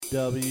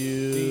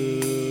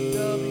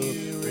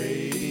WDW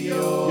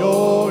Radio,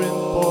 your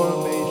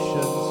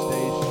information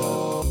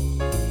station.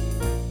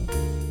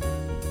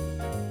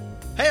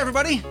 Hey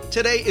everybody,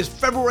 today is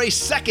February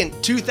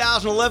 2nd,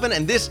 2011,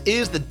 and this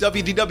is the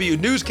WDW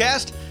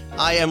NewsCast.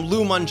 I am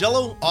Lou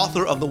Mongello,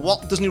 author of the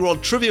Walt Disney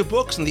World trivia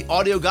books and the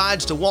audio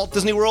guides to Walt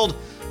Disney World.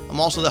 I'm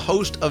also the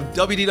host of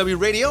WDW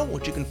Radio,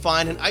 which you can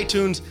find in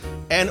iTunes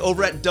and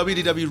over at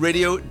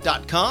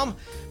WDWRadio.com.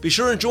 Be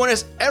sure and join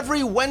us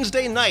every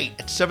Wednesday night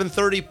at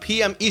 7:30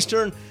 p.m.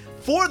 Eastern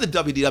for the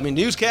WDW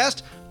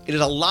Newscast. It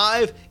is a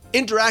live,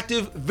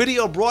 interactive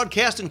video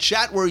broadcast and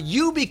chat where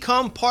you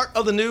become part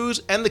of the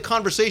news and the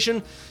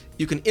conversation.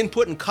 You can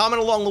input and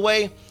comment along the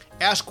way,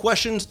 ask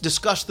questions,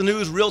 discuss the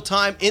news real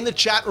time in the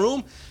chat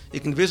room. You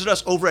can visit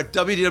us over at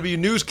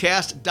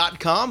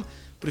WDWNewsCast.com.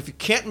 But if you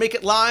can't make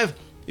it live,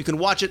 you can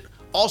watch it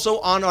also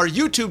on our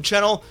YouTube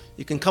channel.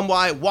 You can come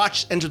by,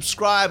 watch, and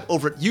subscribe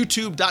over at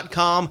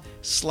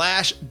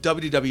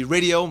youtube.com/WDW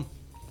Radio.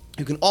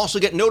 You can also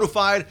get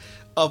notified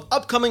of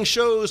upcoming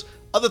shows,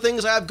 other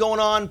things I have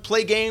going on,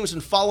 play games,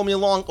 and follow me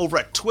along over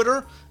at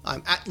Twitter.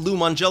 I'm at Lou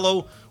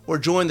Mongello, or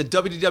join the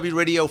WDW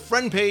Radio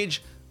friend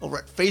page over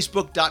at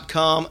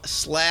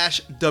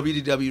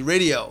facebook.com/WDW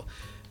Radio.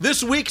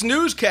 This week's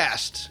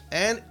newscast,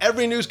 and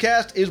every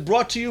newscast, is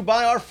brought to you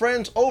by our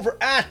friends over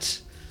at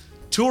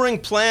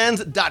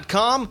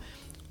touringplans.com.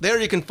 There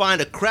you can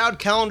find a crowd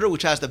calendar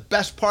which has the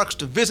best parks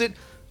to visit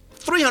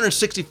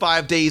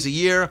 365 days a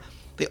year.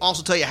 They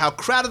also tell you how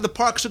crowded the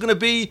parks are going to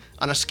be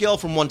on a scale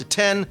from 1 to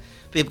 10.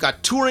 They've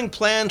got touring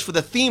plans for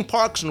the theme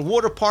parks and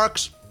water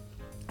parks,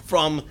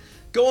 from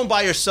going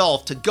by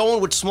yourself to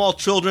going with small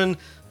children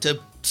to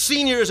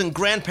seniors and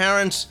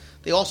grandparents.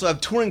 They also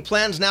have touring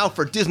plans now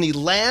for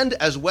Disneyland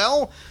as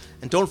well.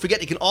 And don't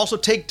forget, you can also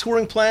take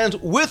touring plans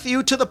with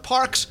you to the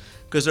parks,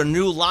 because their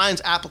new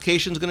Lines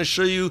application is going to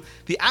show you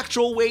the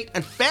actual wait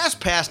and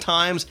fast pass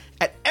times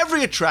at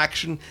every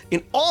attraction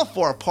in all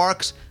 4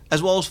 parks,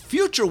 as well as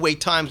future wait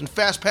times and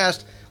fast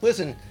pass.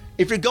 Listen,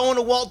 if you're going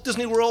to Walt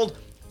Disney World,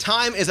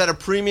 time is at a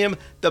premium.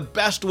 The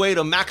best way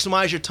to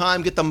maximize your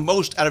time, get the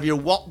most out of your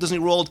Walt Disney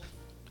World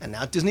and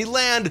now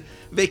Disneyland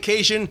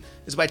vacation,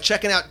 is by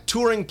checking out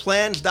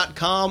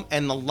touringplans.com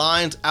and the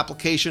Lines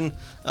application.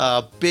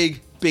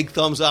 Big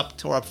thumbs up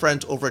to our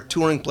friends over at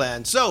Touring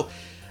Plans. So,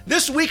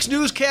 this week's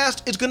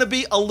newscast is going to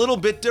be a little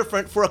bit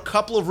different for a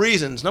couple of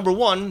reasons. Number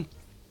one,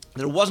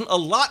 there wasn't a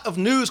lot of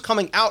news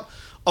coming out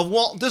of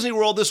Walt Disney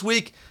World this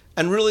week,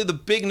 and really the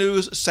big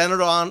news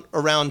centered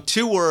around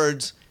 2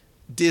 words: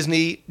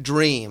 Disney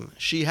Dream.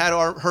 She had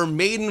her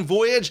maiden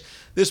voyage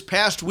this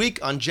past week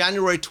on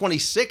January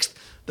 26th,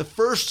 the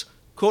first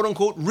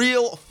quote-unquote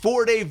real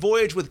 4-day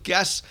voyage with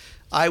guests.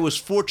 I was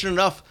fortunate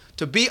enough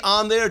to be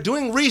on there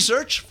doing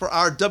research for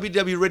our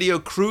WDW Radio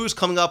cruise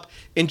coming up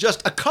in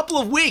just a couple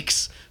of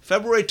weeks.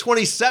 February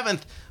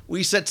 27th,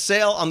 we set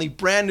sail on the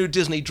brand new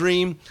Disney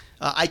Dream.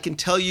 I can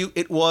tell you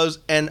it was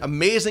an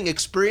amazing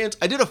experience.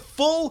 I did a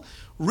full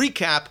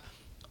recap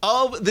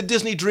of the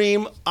Disney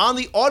Dream on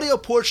the audio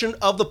portion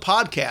of the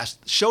podcast,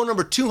 show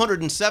number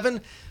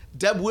 207.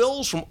 Deb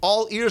Wills from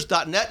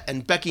allears.net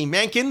and Becky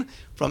Mankin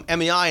from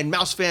MEI and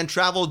Mousefan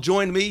Travel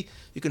joined me.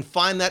 You can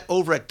find that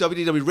over at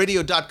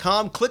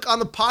WDWRadio.com. Click on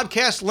the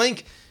podcast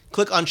link.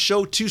 Click on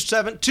show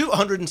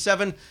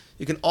 207.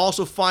 You can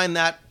also find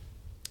that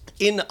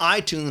in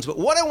iTunes. But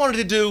what I wanted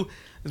to do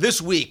this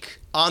week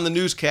on the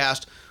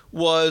newscast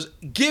was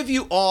give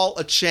you all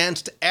a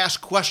chance to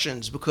ask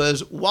questions,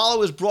 because while I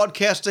was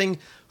broadcasting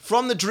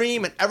from the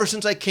Dream, and ever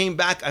since I came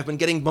back, I've been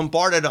getting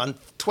bombarded on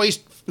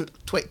Twitter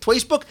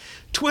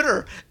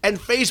and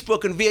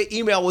Facebook and via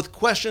email with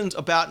questions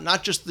about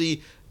not just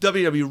the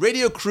WDW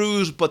Radio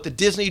cruise, but the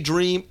Disney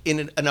Dream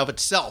in and of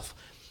itself.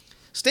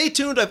 Stay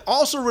tuned. I've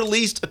also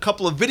released a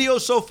couple of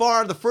videos so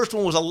far. The first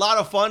one was a lot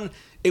of fun.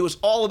 It was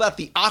all about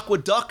the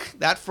Aqueduct.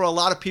 That, for a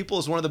lot of people,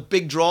 is one of the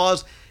big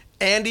draws.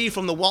 Andy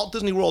from the Walt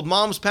Disney World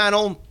Moms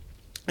panel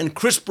and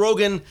Chris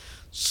Brogan,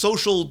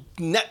 social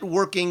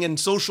networking and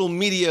social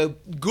media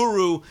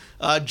guru,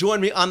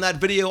 joined me on that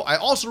video. I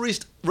also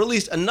released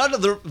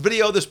another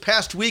video this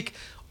past week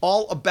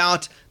all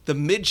about the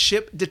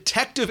Midship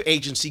Detective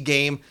Agency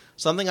game,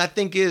 something I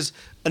think is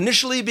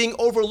initially being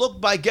overlooked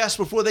by guests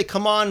before they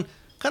come on,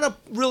 kind of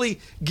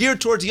really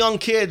geared towards young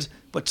kids,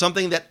 but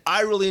something that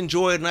I really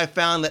enjoyed and I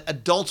found that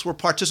adults were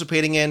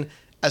participating in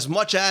as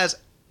much as,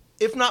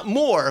 if not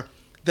more,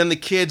 than the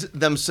kids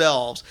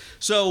themselves.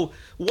 So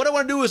what I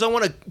want to do is I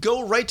want to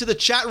go right to the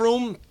chat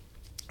room.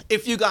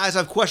 If you guys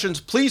have questions,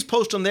 please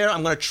post them there.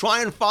 I'm going to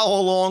try and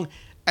follow along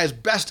as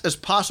best as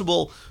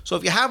possible. So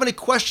if you have any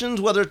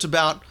questions, whether it's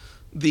about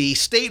the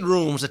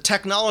staterooms, the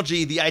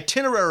technology, the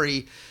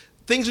itinerary,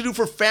 things to do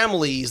for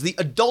families, the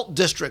adult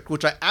district,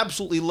 which I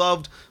absolutely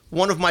loved,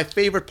 one of my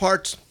favorite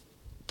parts,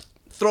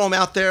 throw them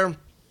out there.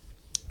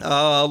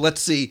 Let's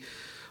see.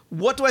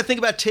 What do I think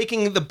about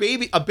taking a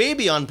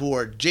baby on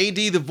board?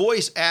 JD The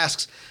Voice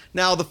asks,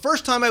 now the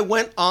first time I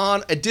went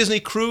on a Disney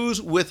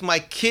cruise with my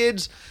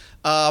kids,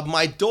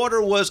 my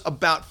daughter was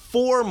about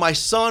 4, my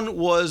son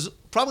was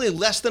probably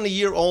less than a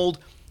year old.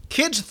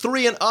 Kids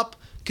 3 and up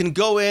can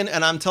go in,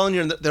 and I'm telling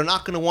you, they're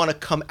not going to want to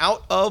come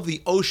out of the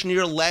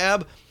Oceaneer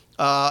lab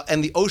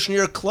and the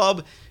Oceaneer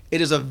Club.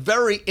 It is a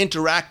very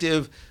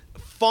interactive,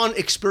 fun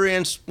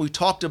experience. We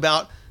talked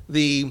about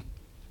the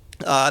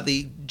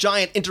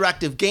giant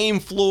interactive game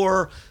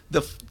floor,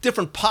 the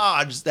different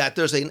pods, that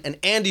there's an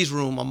Andy's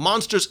room, a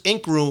Monsters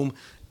Inc. room,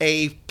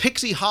 a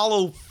Pixie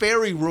Hollow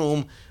fairy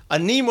room, a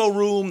Nemo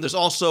room. There's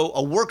also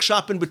a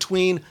workshop in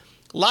between.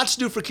 Lots to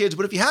do for kids,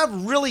 but if you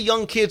have really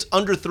young kids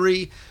under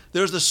 3,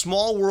 there's the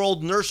Small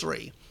World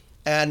Nursery.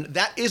 And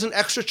that is an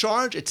extra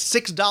charge. It's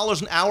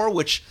 $6 an hour,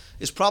 which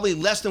is probably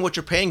less than what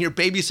you're paying your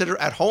babysitter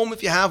at home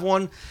if you have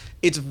one.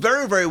 It's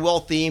very, very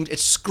well themed. It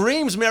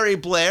screams Mary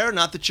Blair.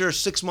 Not that your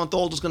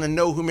 6-month-old is going to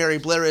know who Mary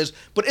Blair is,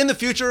 but in the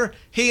future,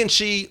 he and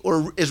she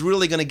is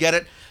really going to get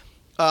it.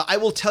 I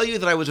will tell you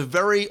that I was a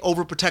very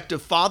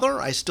overprotective father.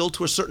 I still,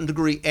 to a certain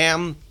degree,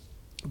 am.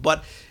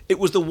 But it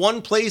was the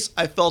one place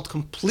I felt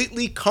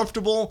completely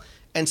comfortable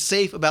and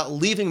safe about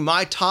leaving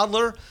my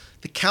toddler.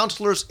 The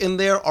counselors in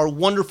there are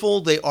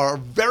wonderful. They are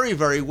very,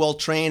 very well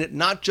trained,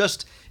 not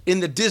just in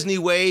the Disney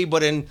way,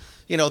 but in,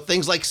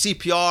 things like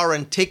CPR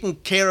and taking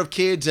care of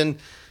kids and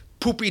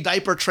poopy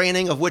diaper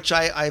training, of which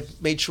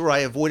I've made sure I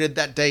avoided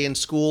that day in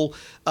school.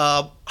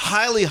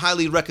 Highly,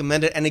 highly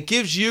recommend it. And it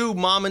gives you,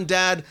 mom and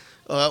dad,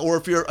 or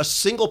if you're a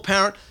single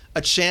parent,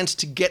 a chance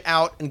to get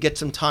out and get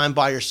some time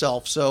by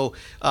yourself. So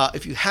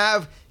if you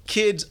have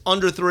kids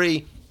under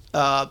 3,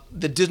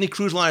 the Disney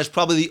Cruise Line is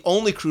probably the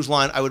only cruise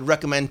line I would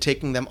recommend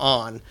taking them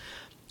on.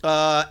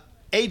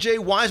 AJ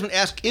Wiseman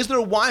asked, is there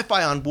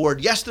Wi-Fi on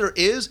board? Yes, there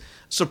is.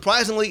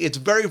 Surprisingly, it's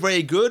very,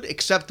 very good,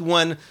 except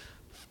when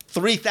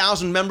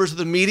 3,000 members of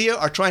the media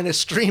are trying to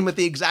stream at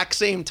the exact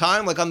same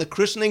time, like on the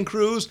christening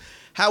cruise.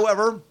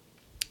 However,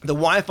 the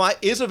Wi-Fi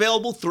is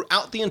available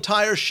throughout the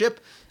entire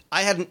ship.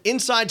 I had an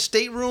inside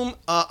stateroom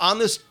on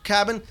this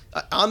cabin,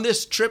 on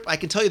this trip. I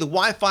can tell you the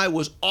Wi-Fi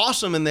was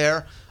awesome in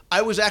there.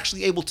 I was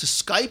actually able to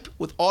Skype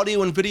with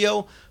audio and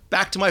video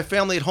back to my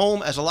family at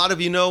home. As a lot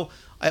of you know,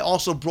 I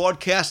also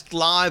broadcast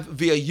live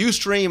via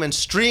Ustream and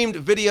streamed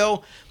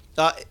video.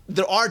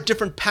 There are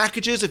different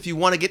packages if you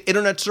want to get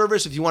internet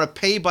service, if you want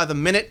to pay by the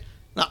minute,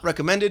 not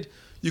recommended.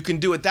 You can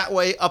do it that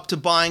way. Up to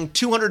buying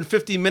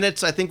 250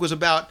 minutes, I think was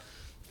about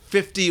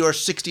 $50 or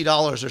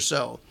 $60 or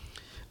so.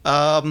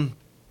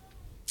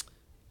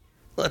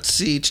 Let's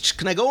see.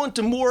 Can I go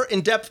into more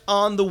in depth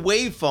on the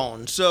Wave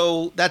phone?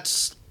 So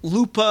that's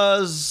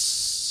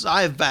Lupa's.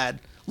 I have bad.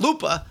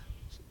 Lupa,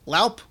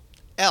 Laup,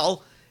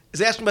 L,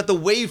 is asking about the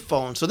Wave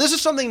phone. So this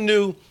is something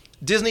new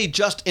Disney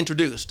just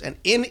introduced. And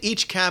in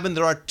each cabin,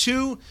 there are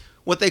 2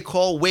 what they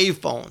call Wave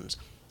phones.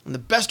 And the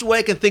best way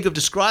I can think of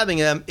describing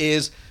them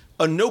is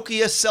a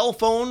Nokia cell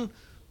phone,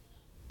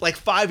 like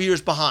 5 years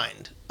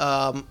behind.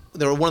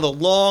 They're one of the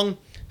long,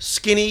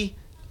 skinny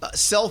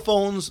cell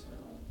phones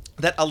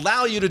that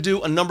allow you to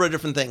do a number of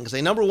different things.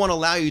 They, number one,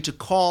 allow you to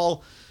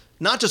call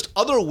not just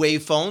other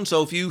Wave phones.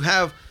 So if you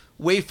have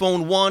Wave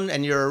phone 1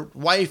 and your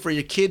wife or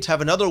your kids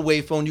have another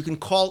Wave phone, you can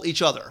call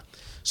each other.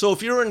 So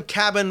if you're in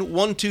cabin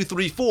 1, 2,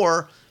 3,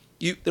 4,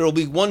 there will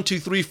be 1, 2,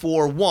 3,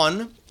 4,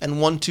 1 and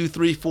 1, 2,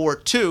 3, 4,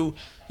 2.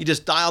 You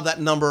just dial that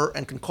number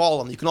and can call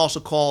them. You can also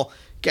call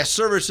guest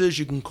services.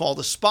 You can call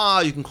the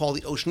spa. You can call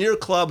the Oceaneer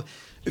Club.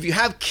 If you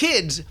have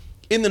kids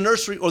in the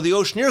nursery or the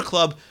Oceaneer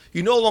Club,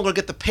 you no longer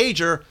get the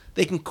pager.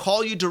 They can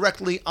call you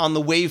directly on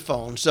the Wave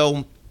phone.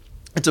 So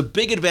it's a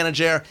big advantage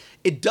there.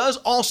 It does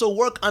also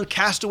work on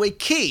Castaway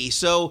Key.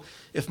 So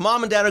if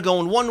mom and dad are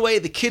going one way,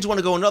 the kids want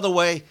to go another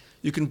way,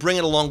 you can bring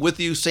it along with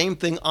you. Same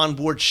thing on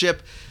board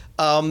ship.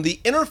 The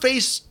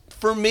interface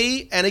for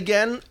me, and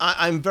again,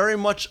 I'm very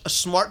much a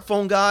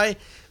smartphone guy,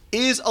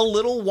 is a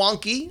little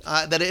wonky.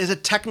 That is a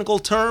technical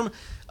term.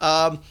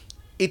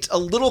 It's a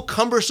little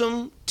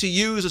cumbersome to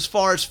use as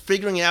far as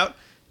figuring out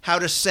how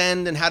to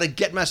send and how to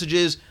get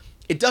messages.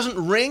 It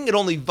doesn't ring, it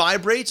only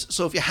vibrates.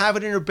 So if you have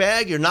it in your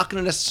bag, you're not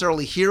going to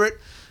necessarily hear it.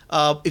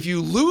 If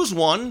you lose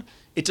one,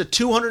 it's a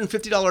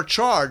 $250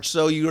 charge.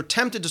 So you're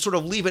tempted to sort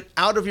of leave it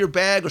out of your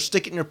bag or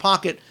stick it in your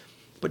pocket.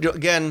 But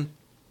again,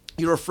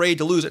 you're afraid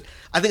to lose it.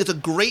 I think it's a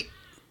great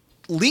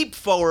leap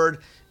forward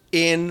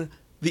in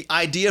the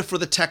idea for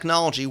the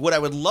technology. What I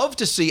would love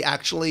to see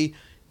actually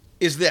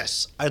is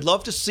this. I'd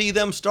love to see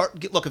them look,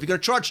 if you're going to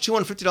charge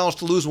 $250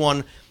 to lose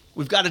one,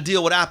 we've got to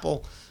deal with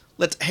Apple.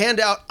 Let's hand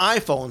out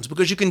iPhones,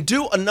 because you can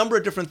do a number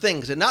of different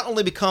things. It not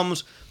only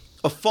becomes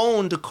a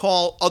phone to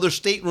call other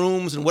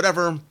staterooms and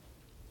whatever,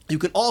 you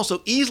can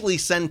also easily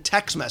send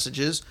text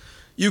messages.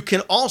 You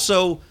can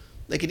also,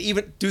 they can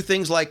even do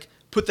things like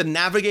put the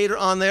navigator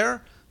on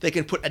there. They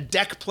can put a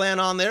deck plan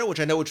on there, which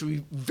I know which would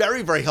be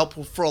very, very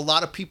helpful for a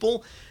lot of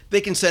people.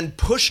 They can send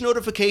push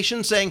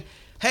notifications saying,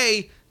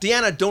 hey,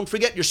 Deanna, don't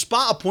forget your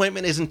spa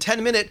appointment is in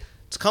 10 minutes.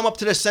 Come up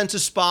to the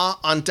Senses Spa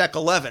on deck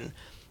 11.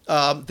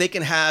 They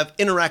can have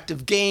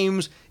interactive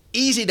games,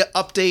 easy to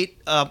update.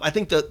 I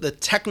think the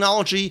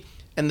technology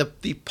and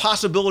the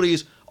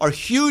possibilities are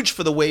huge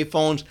for the Wave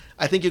phones.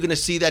 I think you're going to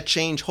see that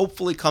change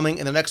hopefully coming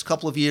in the next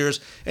couple of years.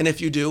 And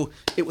if you do,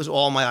 it was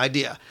all my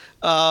idea.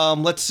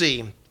 Let's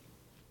see.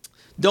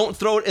 Don't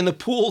throw it in the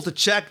pool to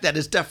check. That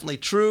is definitely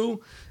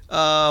true.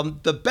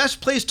 The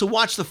best place to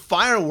watch the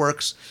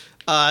fireworks,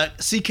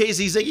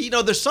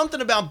 CKZ, there's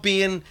something about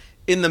being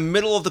in the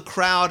middle of the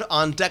crowd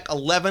on deck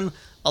 11.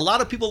 A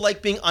lot of people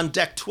like being on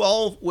deck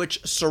 12,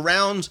 which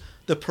surrounds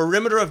the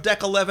perimeter of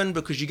deck 11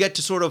 because you get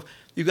to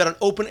you've got an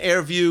open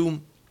air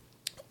view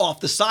off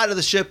the side of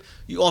the ship.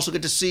 You also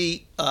get to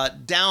see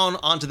down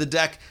onto the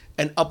deck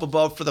and up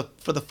above for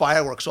the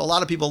fireworks. So a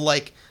lot of people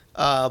like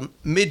deck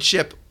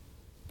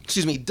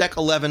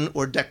 11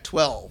 or deck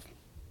 12.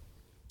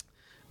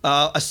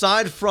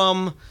 Aside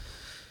from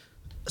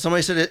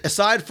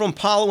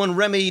Paulo and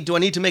Remy, do I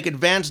need to make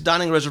advanced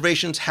dining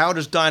reservations? How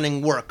does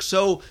dining work?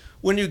 So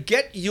when you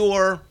get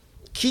your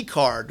key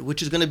card,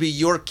 which is going to be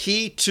your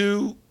key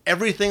to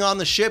everything on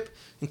the ship,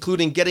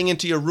 including getting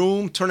into your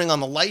room, turning on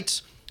the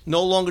lights,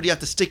 no longer do you have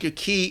to stick your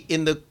key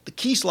in the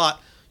key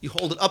slot. You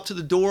hold it up to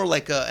the door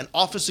like an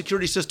office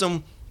security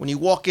system. When you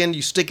walk in,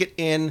 you stick it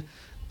in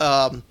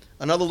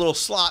another little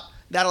slot.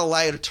 That'll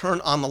allow you to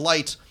turn on the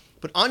lights.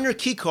 But on your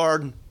key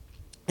card,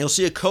 you'll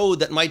see a code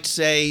that might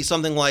say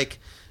something like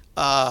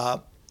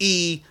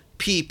EPPA.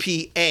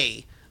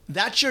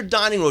 That's your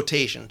dining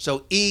rotation.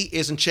 So E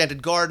is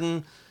Enchanted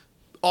Garden,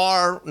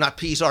 RR might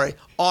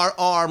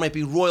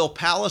be Royal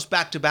Palace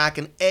back to back,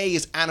 and A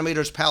is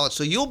Animator's Palace.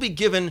 So you'll be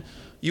given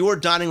your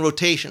dining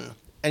rotation,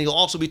 and you'll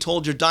also be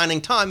told your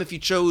dining time if you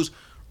chose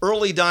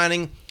early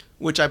dining,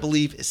 which I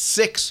believe is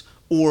 6,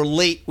 or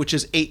late, which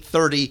is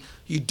 8:30.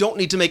 You don't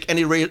need to make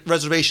any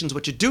reservations,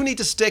 but you do need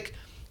to stick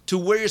to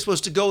where you're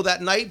supposed to go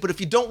that night. But if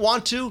you don't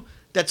want to,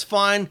 that's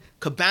fine.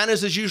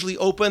 Cabanas is usually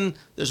open.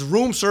 There's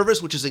room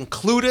service, which is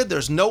included.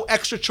 There's no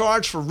extra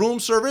charge for room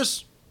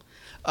service.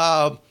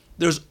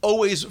 There's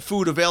always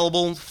food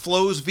available.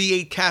 Flo's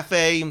V8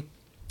 Cafe,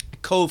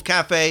 Cove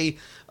Cafe,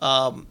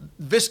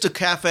 Vista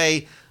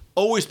Cafe,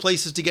 always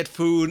places to get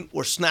food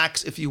or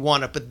snacks if you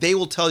want it, but they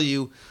will tell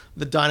you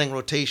the dining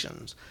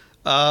rotations.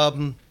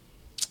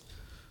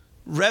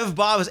 Rev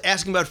Bob is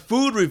asking about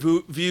food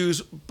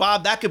reviews.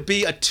 Bob, that could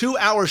be a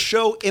 2-hour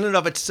show in and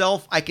of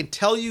itself. I can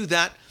tell you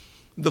that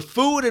the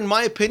food, in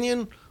my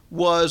opinion,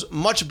 was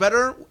much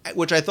better,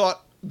 which I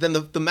thought, than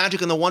the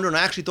Magic and the Wonder, and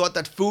I actually thought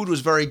that food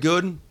was very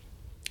good.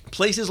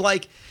 Places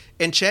like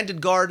Enchanted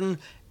Garden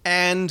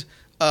and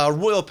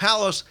Royal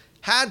Palace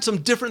had some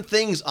different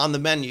things on the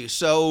menu.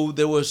 So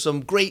there was some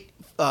great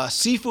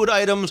seafood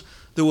items.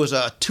 There was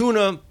a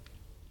tuna,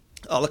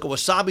 like a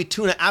wasabi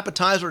tuna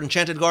appetizer at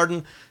Enchanted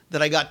Garden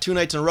that I got 2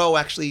 nights in a row,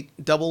 actually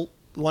double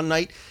one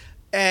night.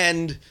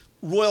 And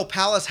Royal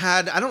Palace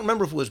had, I don't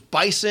remember if it was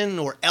bison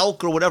or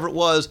elk or whatever it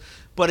was,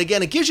 but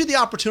again, it gives you the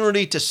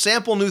opportunity to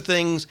sample new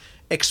things,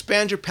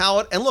 expand your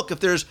palate. And look, if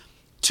there's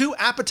 2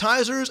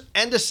 appetizers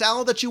and a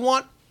salad that you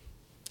want,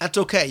 that's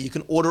okay. You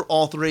can order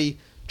all 3.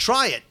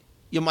 Try it.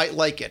 You might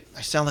like it.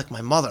 I sound like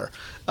my mother.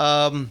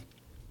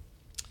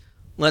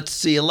 Let's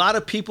see. A lot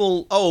of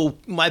people,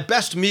 my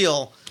best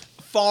meal,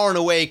 far and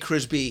away,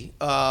 Crisby,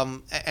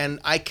 and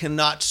I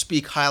cannot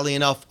speak highly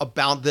enough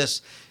about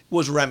this,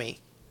 was Remy.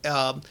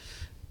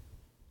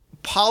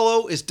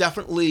 Paulo is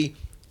definitely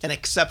an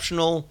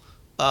exceptional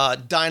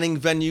dining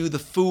venue. The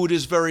food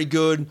is very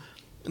good.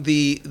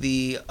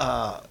 The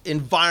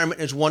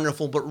environment is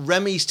wonderful, but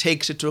Remy's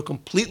takes it to a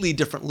completely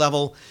different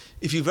level.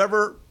 If you've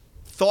ever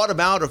thought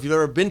about, or if you've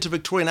ever been to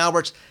Victoria and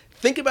Albert's,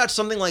 think about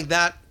something like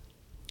that.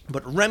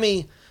 But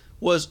Remy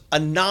was a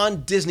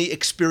non-Disney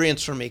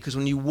experience for me, because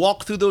when you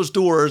walk through those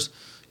doors,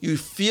 you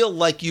feel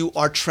like you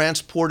are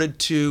transported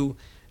to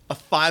a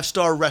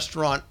 5-star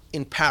restaurant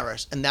in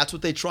Paris, and that's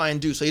what they try and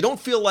do. So you don't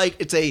feel like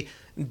it's a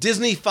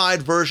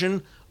Disney-fied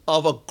version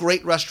of a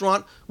great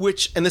restaurant,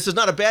 which, and this is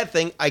not a bad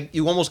thing,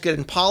 you almost get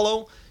in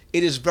Paulo.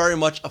 It is very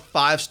much a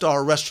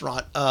 5-star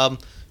restaurant,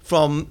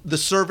 from the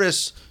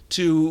service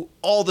to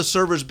all the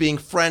servers being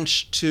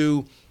French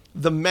to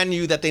the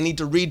menu that they need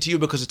to read to you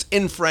because it's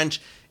in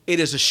French. It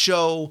is a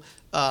show.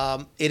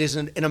 It is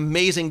an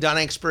amazing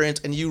dining experience,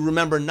 and you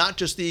remember not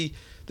just the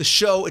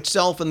show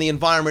itself and the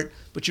environment,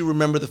 but you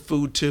remember the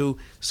food too.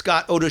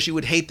 Scott Odush, you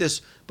would hate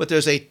this, but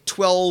there's a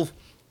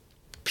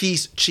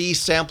 12-piece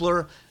cheese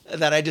sampler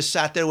that I just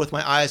sat there with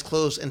my eyes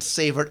closed and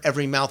savored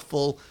every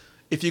mouthful.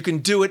 If you can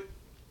do it,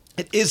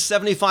 it is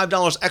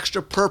 $75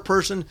 extra per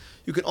person.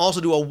 You can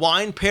also do a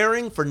wine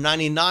pairing for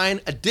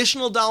 $99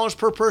 additional dollars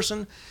per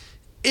person.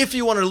 If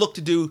you want to look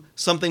to do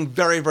something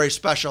very, very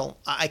special,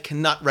 I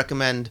cannot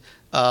recommend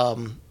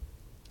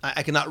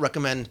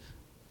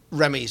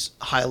Remy's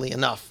highly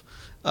enough.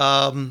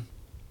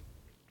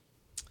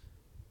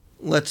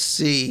 Let's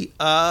see.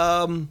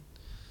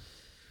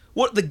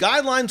 What the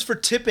guidelines for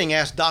tipping,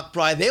 asked Doc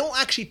Bry. They will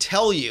actually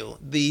tell you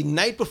the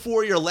night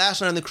before your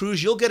last night on the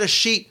cruise. You'll get a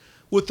sheet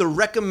with the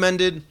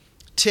recommended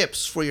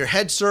tips for your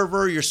head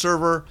server,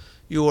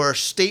 your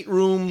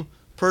stateroom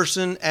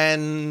person,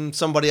 and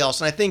somebody else.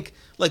 And I think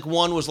like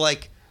one was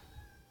like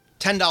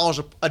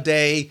 $10 a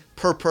day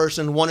per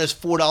person. One is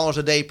 $4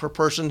 a day per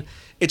person.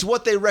 It's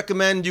what they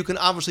recommend. You can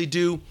obviously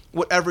do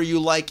whatever you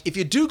like. If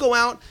you do go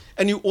out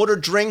and you order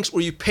drinks or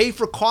you pay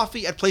for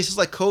coffee at places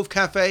like Cove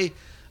Cafe,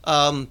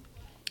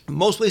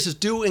 Most places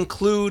do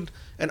include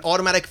an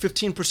automatic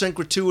 15%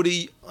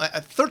 gratuity,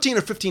 13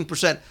 or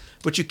 15%,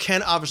 but you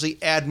can obviously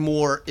add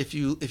more if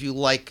you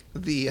like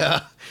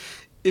the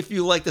if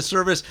you like the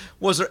service.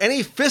 Was there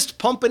any fist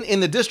pumping in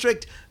the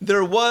district?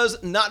 There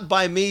was, not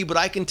by me, but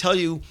I can tell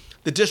you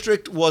the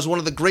district was one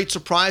of the great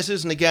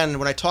surprises. And again,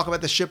 when I talk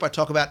about the ship, I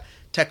talk about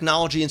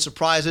technology and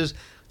surprises.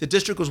 The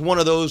district was one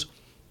of those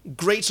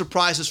great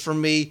surprises for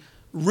me.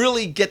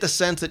 Really get the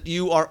sense that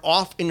you are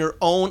off in your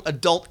own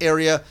adult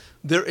area.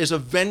 There is a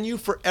venue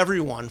for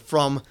everyone,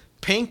 from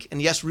Pink,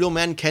 and yes, real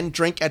men can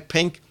drink at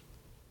Pink,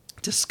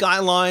 to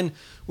Skyline,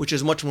 which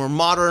is much more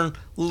modern,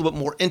 a little bit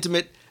more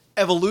intimate.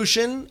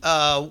 Evolution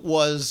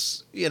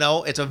was,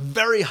 it's a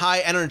very high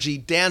energy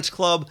dance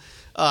club.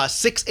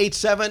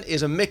 687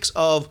 is a mix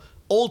of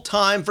old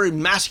time, very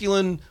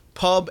masculine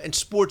pub and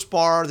sports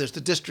bar. There's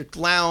the District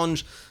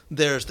Lounge.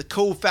 There's the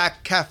Cove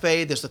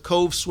Cafe. There's the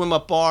Cove Swim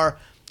Up Bar,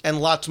 and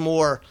lots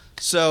more.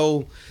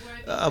 So,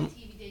 Where I made my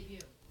TV debut.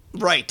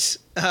 Right.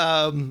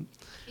 In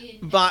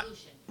But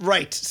Evolution.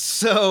 right.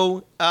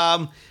 So,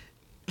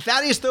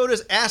 Thaddeus Thoda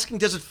is asking,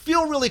 does it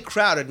feel really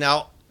crowded?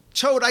 Now,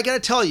 Chode, I got to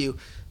tell you,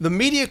 the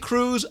media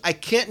cruise, I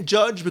can't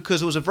judge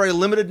because it was a very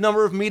limited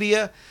number of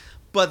media,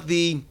 but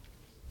the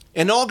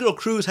inaugural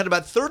cruise had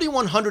about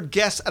 3,100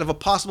 guests out of a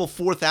possible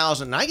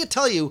 4,000. And I can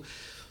tell you,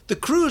 the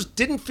cruise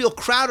didn't feel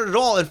crowded at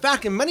all. In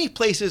fact, in many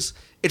places,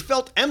 it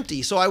felt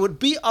empty. So I would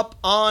be up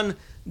on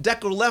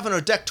deck 11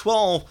 or deck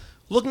 12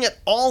 looking at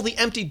all the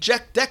empty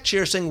deck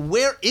chairs saying,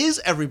 where is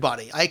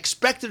everybody? I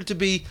expected it to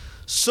be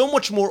so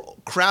much more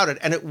crowded,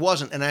 and it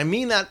wasn't. And I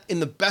mean that in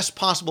the best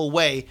possible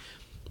way,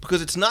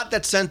 because it's not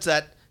that sense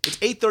that it's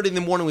 8:30 in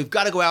the morning, we've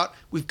got to go out,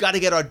 we've got to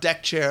get our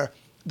deck chair.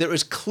 There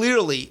is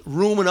clearly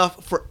room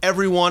enough for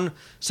everyone.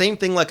 Same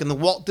thing like in the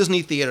Walt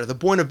Disney Theater, the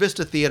Buena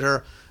Vista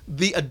Theater,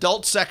 the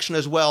adult section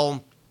as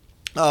well.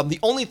 The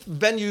only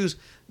venues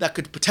that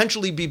could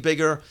potentially be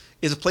bigger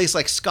is a place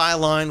like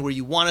Skyline, where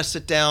you want to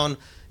sit down.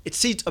 It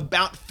seats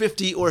about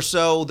 50 or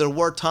so. There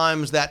were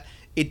times that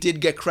it did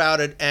get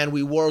crowded, and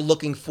we were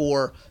looking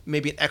for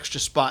maybe an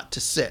extra spot to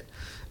sit.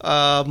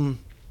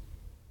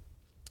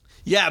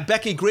 Yeah,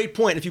 Becky, great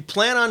point. If you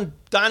plan on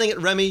dining at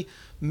Remy,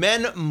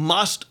 men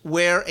must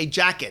wear a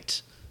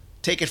jacket.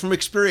 Take it from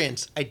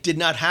experience. I did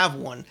not have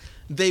one.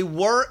 They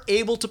were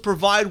able to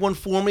provide one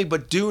for me,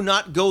 but do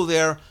not go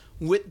there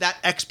with that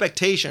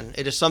expectation.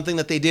 It is something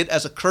that they did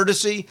as a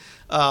courtesy.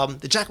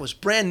 The jacket was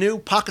brand new.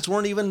 Pockets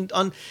weren't even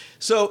on.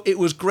 So it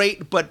was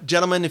great. But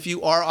gentlemen, if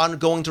you are on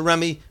going to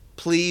Remy,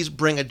 please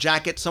bring a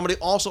jacket. Somebody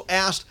also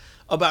asked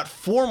about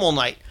formal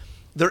night.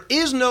 There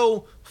is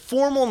no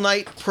formal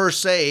night per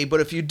se, but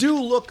if you do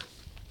look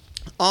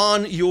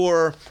on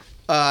your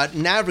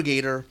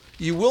navigator,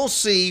 you will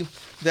see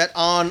that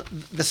on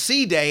the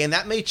sea day, and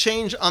that may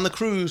change on the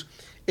cruise,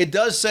 it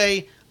does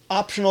say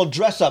optional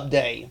dress-up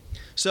day.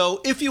 So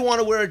if you want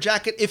to wear a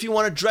jacket, if you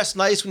want to dress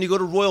nice when you go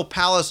to Royal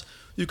Palace,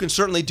 you can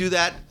certainly do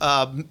that.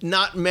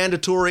 Not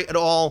mandatory at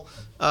all.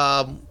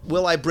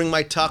 Will I bring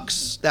my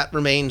tux? That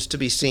remains to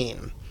be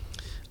seen.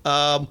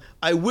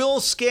 I will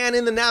scan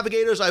in the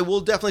navigators. I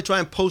will definitely try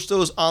and post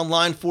those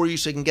online for you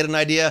so you can get an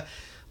idea.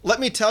 Let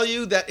me tell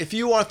you that if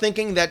you are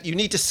thinking that you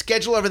need to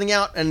schedule everything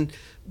out and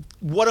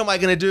what am I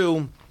going to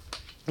do,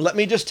 let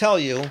me just tell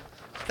you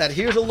that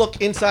here's a look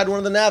inside one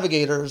of the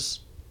navigators.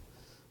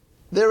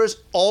 There is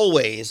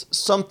always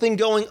something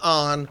going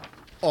on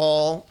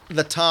all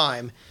the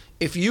time.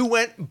 If you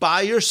went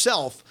by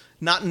yourself,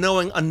 not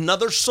knowing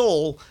another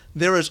soul,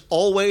 there is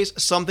always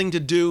something to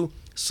do,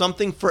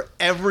 something for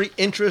every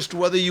interest,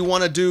 whether you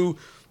want to do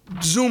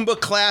Zumba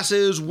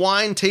classes,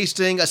 wine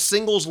tasting, a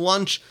singles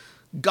lunch,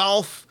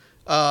 golf,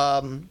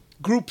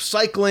 group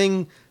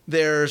cycling.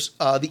 There's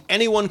the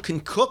Anyone Can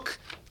Cook.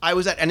 I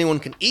was at Anyone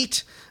Can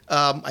Eat.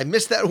 I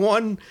missed that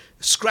one.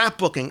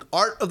 Scrapbooking,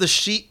 art of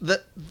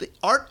the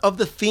art of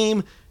the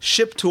theme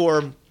ship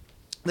tour.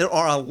 There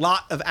are a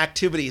lot of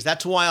activities.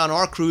 That's why on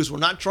our cruise, we're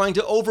not trying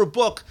to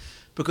overbook,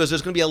 because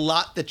there's going to be a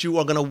lot that you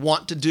are going to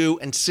want to do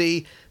and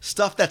see,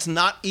 stuff that's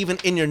not even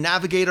in your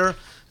navigator.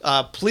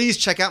 Please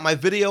check out my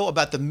video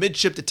about the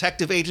Midship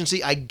Detective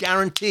Agency. I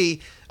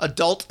guarantee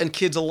adults and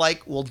kids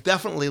alike will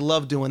definitely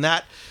love doing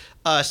that.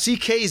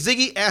 CK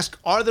Ziggy asked,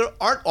 are there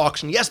art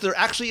auctions? Yes, there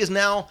actually is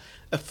now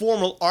a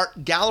formal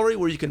art gallery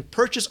where you can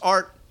purchase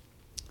art.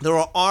 There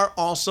are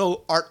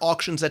also art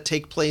auctions that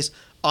take place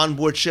on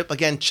board ship.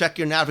 Again, check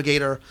your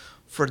navigator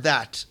for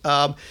that.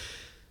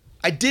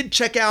 I did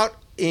check out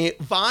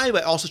Vibe.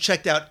 I also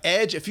checked out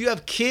Edge. If you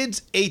have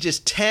kids ages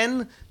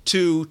 10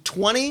 to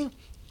 20,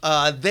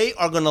 they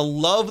are going to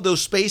love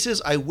those spaces.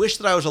 I wish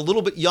that I was a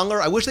little bit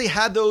younger. I wish they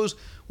had those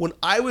when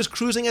I was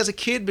cruising as a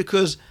kid,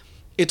 because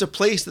it's a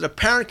place that a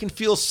parent can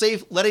feel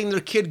safe letting their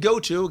kid go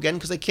to, again,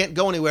 because they can't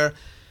go anywhere.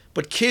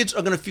 But kids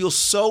are going to feel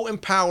so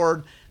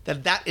empowered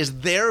that that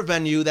is their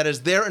venue, that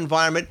is their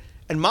environment,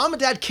 and mom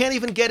and dad can't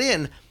even get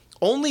in.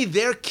 Only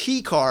their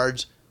key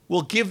cards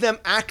will give them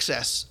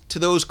access to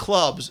those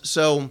clubs.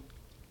 So,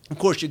 of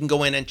course, you can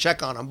go in and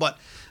check on them, but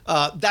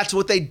that's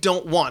what they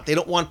don't want. They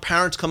don't want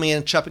parents coming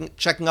in and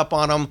checking up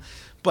on them.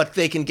 but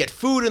they can get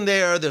food in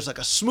there. There's like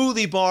a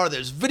smoothie bar.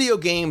 There's video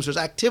games. There's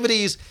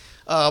activities.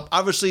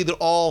 Obviously, they're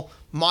all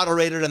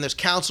moderated, and there's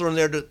counselor in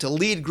there to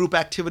lead group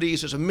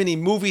activities. There's a mini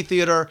movie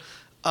theater.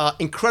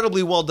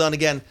 Incredibly well done.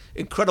 Again,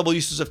 incredible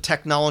uses of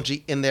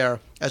technology in there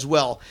as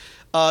well.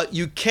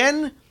 You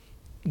can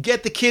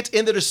get the kids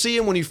in there to see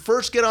them when you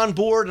first get on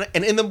board,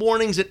 and in the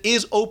mornings it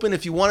is open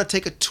if you want to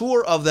take a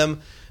tour of them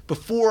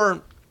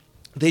before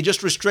they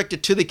just restrict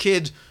it to the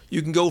kids.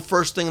 You can go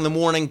first thing in the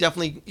morning.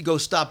 Definitely go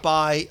stop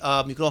by.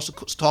 You can also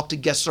talk to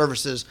guest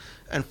services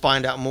and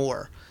find out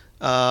more.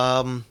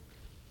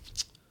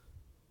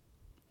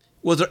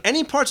 Was there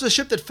any parts of the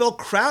ship that felt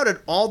crowded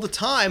all the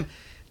time?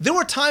 There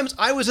were times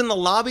I was in the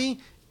lobby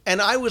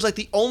and I was like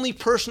the only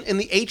person in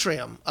the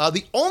atrium.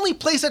 The only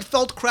place that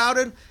felt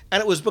crowded,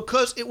 and it was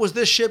because it was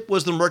this ship,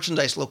 was the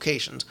merchandise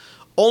locations.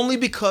 Only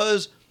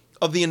because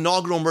of the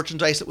inaugural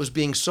merchandise that was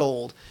being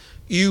sold.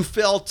 You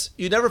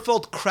never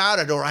felt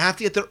crowded, or I have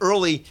to get there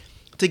early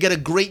to get a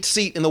great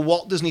seat in the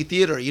Walt Disney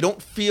Theater. You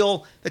don't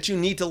feel that you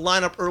need to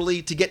line up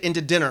early to get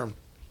into dinner.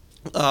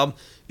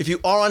 If you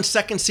are on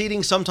second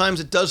seating, sometimes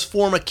it does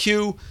form a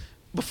queue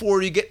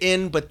before you get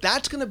in, but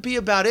that's going to be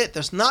about it.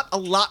 There's not a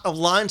lot of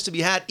lines to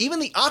be had. Even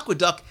the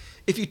Aqueduct,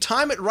 if you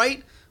time it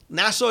right,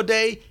 Nassau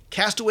Day,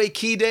 Castaway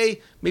Key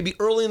Day, maybe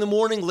early in the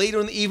morning, later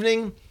in the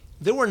evening,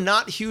 there were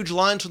not huge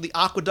lines for the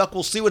Aqueduct.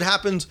 We'll see what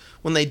happens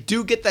when they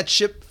do get that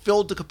ship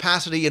filled to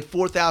capacity and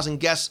 4,000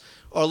 guests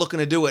are looking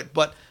to do it.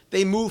 But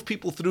they move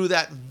people through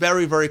that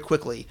very, very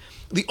quickly.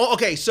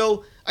 Okay,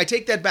 so I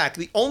take that back.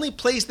 The only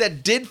place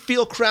that did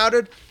feel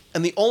crowded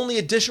and the only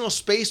additional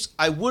space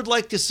I would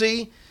like to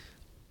see,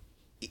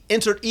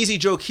 insert easy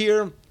joke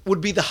here, would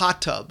be the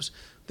hot tubs.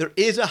 There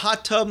is a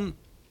hot tub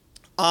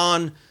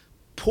on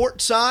port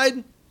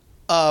side.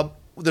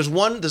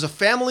 There's a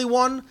family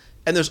one,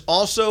 and there's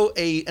also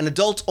an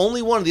adults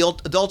only one, the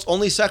adults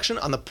only section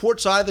on the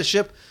port side of the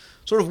ship.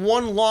 Sort of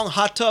one long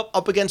hot tub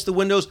up against the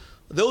windows.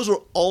 Those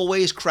were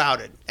always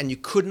crowded, and you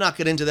could not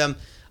get into them.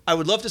 I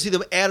would love to see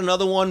them add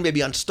another one,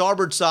 maybe on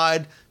starboard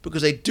side,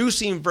 because they do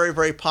seem very,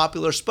 very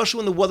popular, especially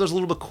when the weather's a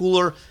little bit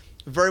cooler.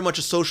 Very much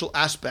a social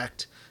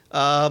aspect.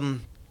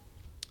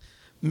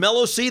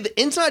 Mellow Sea,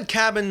 the inside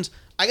cabins,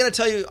 I got to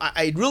tell you,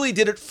 I really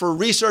did it for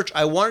research.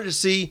 I wanted to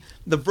see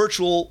the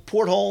virtual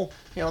porthole.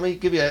 Here, let me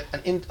give you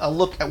a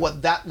look at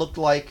what that looked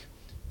like.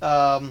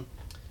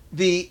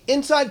 The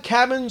inside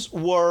cabins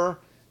were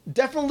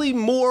definitely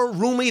more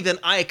roomy than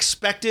I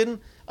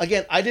expected.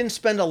 Again, I didn't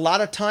spend a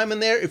lot of time in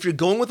there. If you're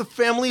going with a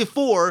family of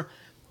 4,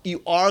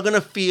 you are going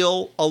to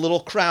feel a little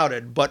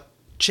crowded. But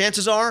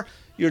chances are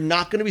you're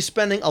not going to be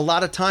spending a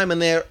lot of time in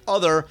there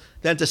other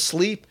than to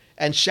sleep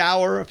and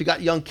shower. If you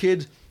got young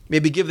kids,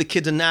 maybe give the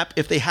kids a nap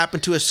if they happen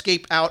to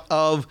escape out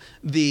of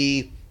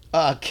the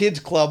kids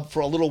club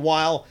for a little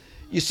while.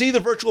 You see the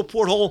virtual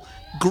porthole,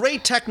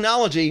 great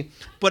technology,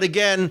 but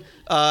again,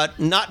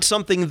 not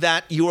something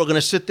that you are going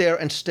to sit there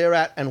and stare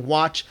at and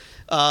watch.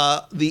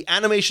 The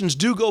animations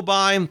do go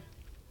by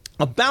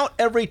about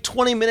every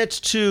 20 minutes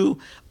to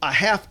a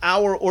half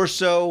hour or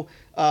so.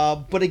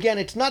 But again,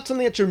 it's not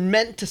something that you're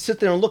meant to sit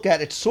there and look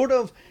at. It's sort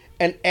of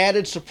an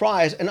added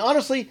surprise. And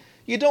honestly,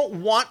 you don't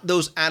want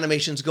those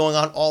animations going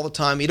on all the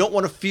time. You don't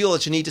want to feel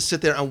that you need to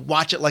sit there and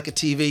watch it like a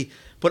TV.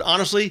 But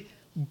honestly,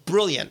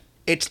 brilliant.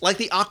 It's like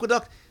the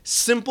Aqueduct,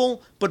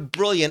 simple but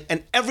brilliant.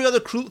 And every other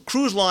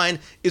cruise line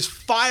is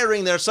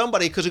firing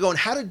somebody because they're going,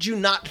 how did you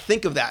not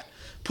think of that?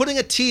 Putting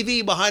a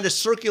TV behind a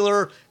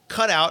circular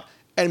cutout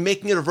and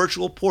making it a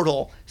virtual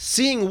porthole.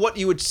 Seeing what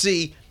you would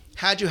see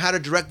had you had a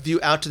direct view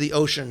out to the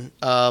ocean.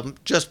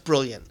 Just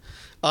brilliant.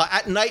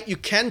 At night, you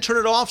can turn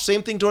it off.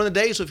 Same thing during the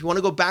day. So if you want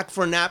to go back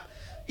for a nap,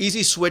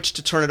 easy switch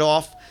to turn it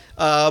off.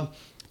 A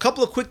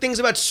couple of quick things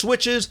about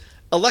switches.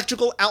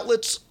 Electrical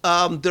outlets.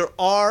 There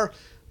are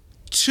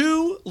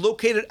 2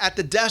 located at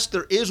the desk.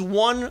 There is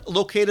one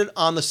located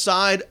on the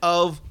side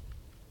of,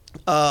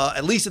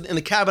 at least in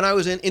the cabin I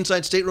was in,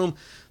 inside stateroom.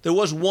 There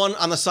was one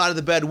on the side of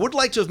the bed. Would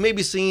like to have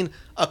maybe seen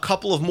a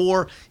couple of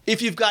more.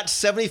 If you've got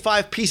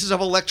 75 pieces of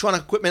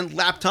electronic equipment,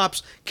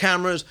 laptops,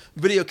 cameras,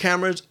 video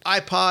cameras,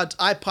 iPods,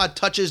 iPod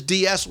Touches,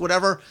 DS,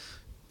 whatever,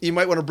 you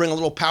might want to bring a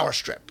little power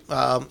strip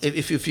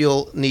if you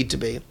feel need to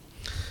be.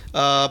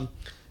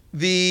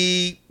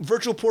 The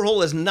virtual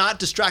porthole is not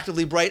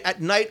distractingly bright. At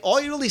night,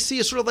 all you really see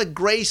is sort of like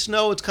gray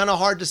snow. It's kind of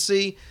hard to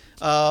see.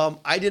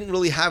 I didn't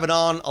really have it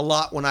on a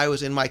lot when I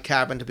was in my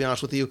cabin, to be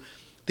honest with you.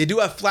 They do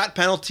have flat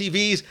panel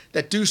TVs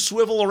that do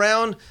swivel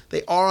around.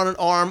 They are on an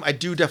arm. I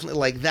do definitely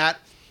like that.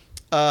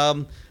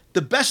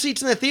 The best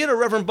seats in the theater,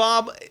 Reverend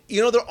Bob,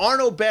 there are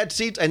no bad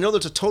seats. I know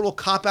there's a total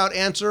cop-out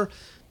answer.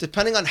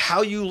 Depending on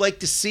how you like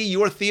to see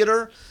your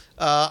theater,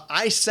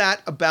 I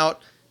sat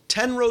about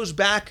 10 rows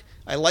back.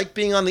 I like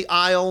being on the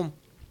aisle.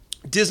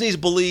 Disney's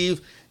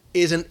Believe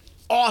is an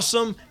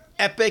awesome,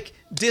 epic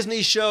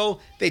Disney show.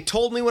 They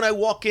told me when I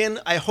walk in,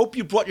 I hope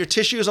you brought your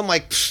tissues. I'm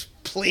like,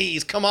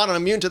 please, come on, I'm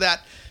immune to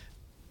that.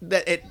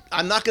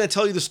 I'm not going to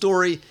tell you the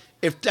story.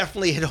 It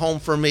definitely hit home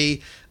for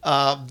me.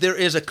 There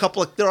are a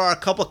couple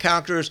of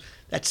characters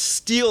that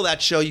steal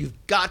that show.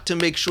 You've got to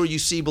make sure you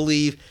see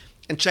Believe.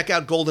 and check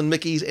out Golden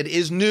Mickey's. It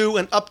is new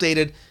and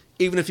updated,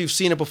 even if you've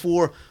seen it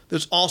before.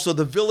 There's also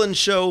the Villain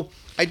Show.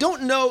 I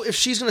don't know if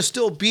she's going to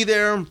still be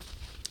there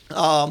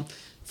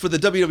for the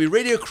WW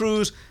Radio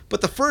Cruise,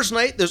 but the first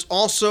night there's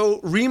also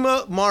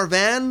Rima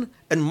Marvan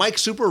and Mike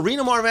Super.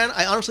 Rima Marvan,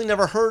 I honestly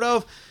never heard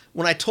of.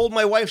 When I told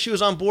my wife she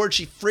was on board,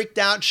 she freaked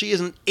out. She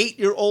is an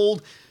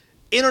 8-year-old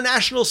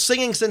international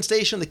singing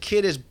sensation. The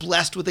kid is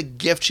blessed with a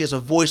gift. She has a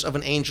voice of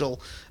an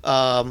angel,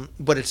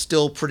 but it's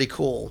still pretty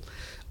cool.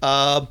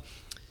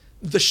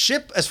 The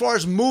ship, as far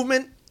as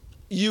movement,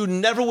 you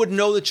never would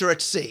know that you're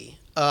at sea.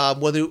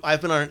 Whether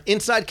I've been on an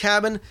inside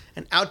cabin,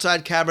 an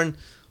outside cabin,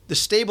 the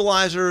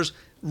stabilizers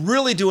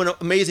really do an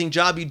amazing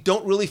job. You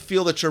don't really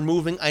feel that you're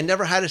moving. I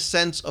never had a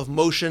sense of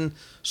motion,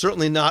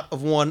 certainly not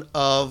of one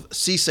of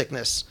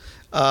seasickness.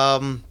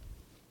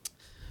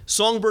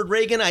 Songbird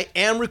Reagan, I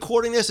am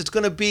recording this. It's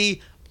going to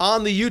be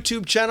on the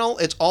YouTube channel.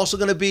 It's also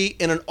going to be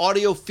in an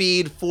audio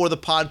feed for the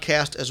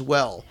podcast as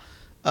well.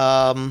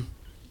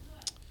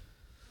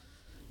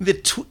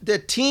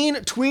 The teen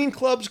tween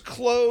clubs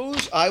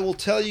close, I will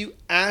tell you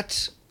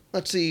at,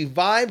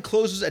 Vibe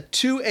closes at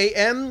 2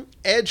 a.m.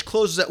 Edge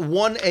closes at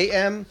 1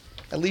 a.m.,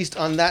 at least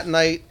on that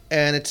night.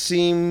 And it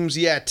seems,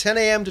 10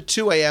 a.m. to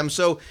 2 a.m.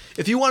 So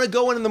if you want to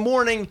go in the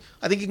morning,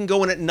 I think you can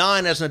go in at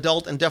 9 as an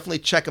adult and definitely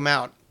check them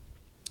out.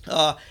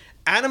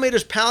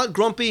 Animator's Palette,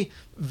 Grumpy,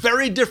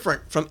 very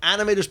different from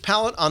Animator's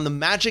Palette on the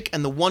Magic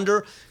and the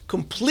Wonder.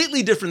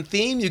 Completely different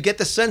theme. You get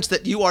the sense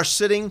that you are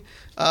sitting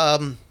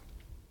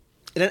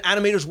in an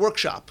animator's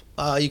workshop.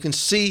 You can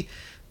see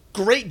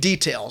great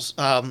details.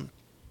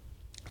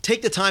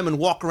 Take the time and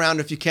walk around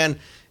if you can.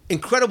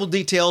 Incredible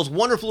details,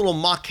 wonderful little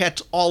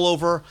maquettes all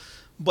over.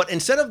 But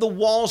instead of the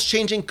walls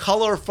changing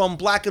color from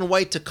black and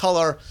white to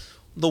color,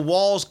 the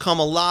walls come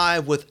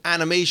alive with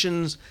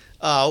animations.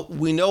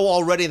 We know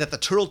already that the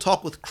Turtle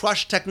Talk with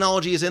Crush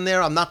technology is in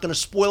there. I'm not going to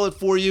spoil it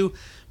for you,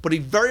 but he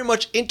very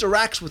much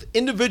interacts with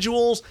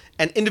individuals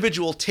and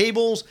individual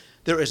tables.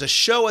 There is a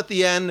show at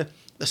the end.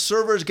 The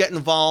servers get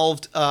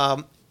involved.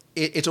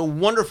 It's a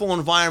wonderful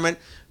environment.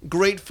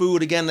 Great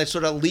food. Again, they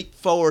sort of leap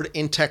forward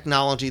in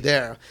technology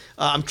there.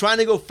 I'm trying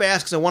to go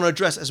fast because I want to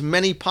address as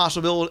many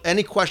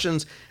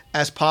questions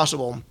as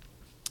possible.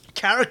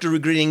 Character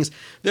greetings.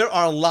 There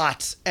are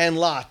lots and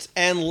lots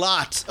and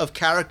lots of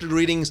character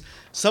greetings.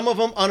 Some of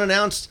them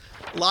unannounced.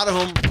 A lot of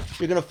them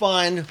you're going to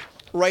find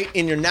right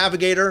in your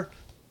navigator.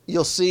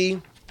 You'll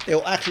see. They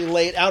will actually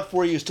lay it out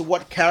for you as to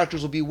what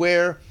characters will be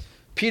where.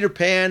 Peter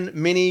Pan,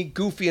 Minnie,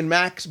 Goofy and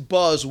Max,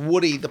 Buzz,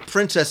 Woody, the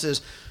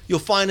princesses. You'll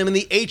find them in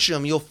the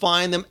atrium. You'll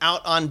find them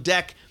out on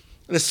deck.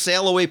 The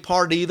sail away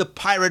party, the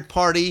pirate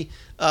party.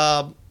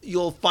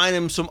 You'll find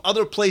them some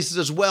other places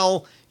as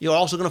well. You're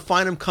also going to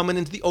find them coming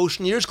into the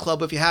Oceaneers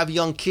Club. If you have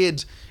young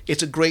kids,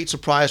 it's a great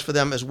surprise for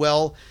them as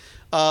well.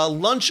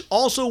 Lunch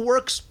also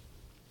works.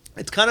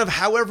 It's kind of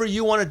however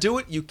you want to do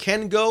it. You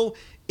can go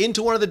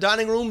into one of the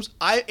dining rooms.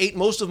 I ate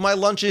most of my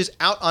lunches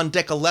out on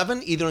deck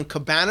 11, either in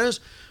cabanas,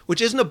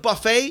 which isn't a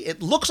buffet.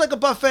 It looks like a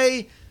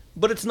buffet,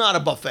 but it's not a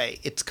buffet.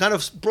 It's kind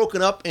of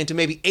broken up into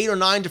maybe 8 or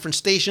 9 different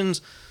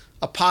stations,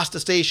 a pasta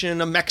station,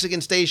 a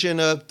Mexican station,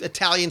 a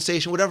Italian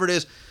station, whatever it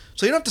is.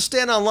 So you don't have to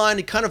stand online.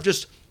 You kind of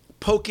just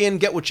poke in,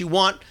 get what you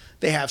want.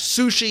 They have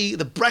sushi.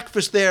 The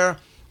breakfast there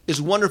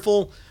is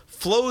wonderful.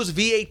 Flo's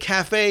V8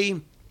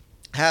 Cafe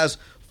has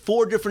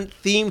 4 different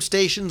theme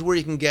stations where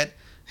you can get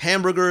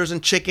hamburgers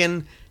and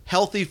chicken,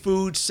 healthy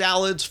food,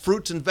 salads,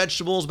 fruits and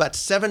vegetables, about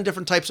 7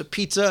 different types of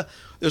pizza.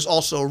 There's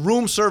also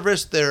room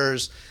service.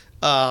 There's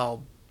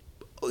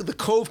the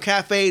Cove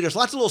Cafe. There's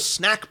lots of little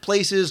snack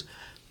places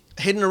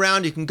hidden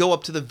around. You can go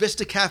up to the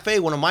Vista Cafe,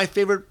 one of my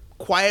favorite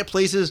quiet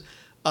places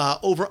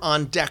over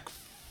on deck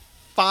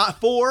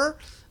 4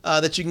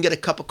 that you can get a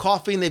cup of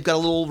coffee, and they've got a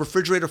little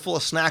refrigerator full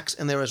of snacks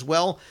in there as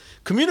well.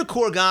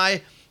 Communicore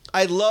guy,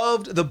 I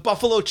loved the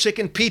buffalo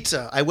chicken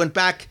pizza. I went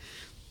back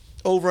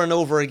over and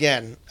over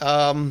again.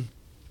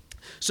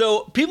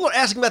 So people are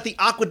asking about the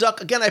aqueduct.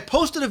 Again, I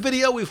posted a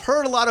video. We've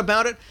heard a lot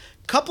about it.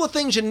 Couple of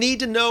things you need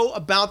to know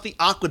about the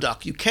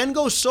aqueduct. You can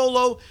go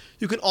solo.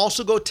 You can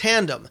also go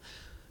tandem.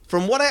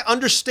 From what I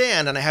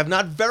understand, and I have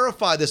not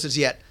verified this as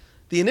yet,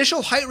 the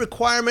initial height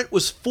requirement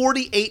was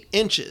 48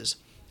 inches.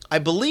 I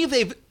believe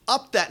they've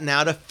upped that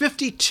now to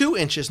 52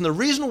 inches. And the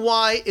reason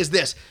why is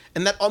this,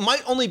 and that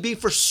might only be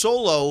for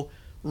solo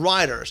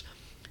riders,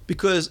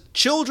 because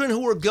children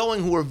who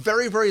were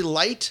very, very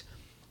light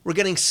were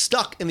getting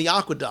stuck in the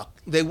aqueduct.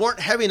 They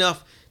weren't heavy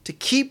enough to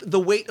keep the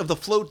weight of the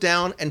float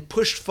down and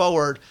push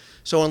forward.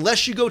 So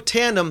unless you go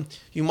tandem,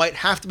 you might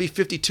have to be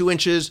 52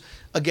 inches.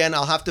 Again,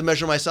 I'll have to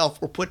measure myself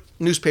or put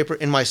newspaper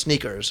in my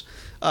sneakers.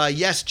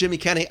 Yes, Jimmy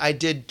Kenny, I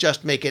did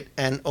just make it,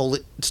 and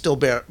still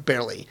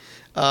barely.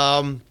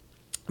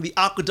 The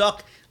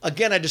aqueduct,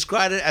 again, I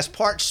described it as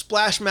part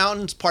Splash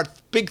Mountains, part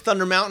Big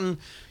Thunder Mountain.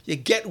 You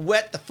get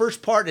wet. The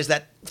first part is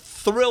that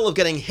thrill of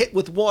getting hit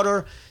with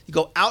water. You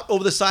go out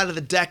over the side of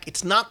the deck.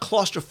 It's not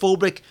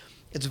claustrophobic.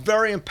 It's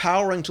very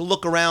empowering to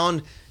look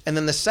around. And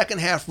then the second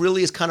half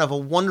really is kind of a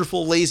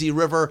wonderful, lazy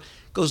river.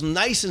 Goes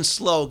nice and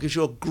slow. Gives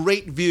you a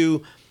great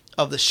view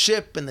of the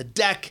ship and the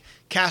deck,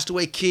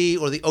 Castaway Key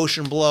or the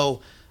Ocean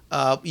Blow,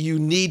 you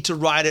need to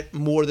ride it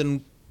more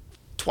than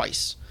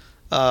twice.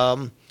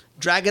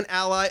 Dragon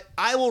Ally,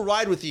 I will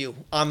ride with you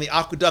on the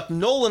Aqueduct.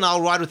 Nolan,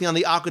 I'll ride with you on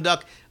the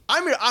Aqueduct.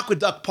 I'm your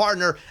Aqueduct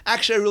partner.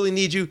 Actually, I really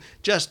need you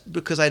just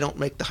because I don't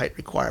make the height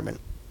requirement.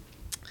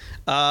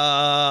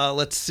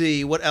 Let's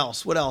see. What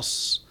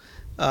else?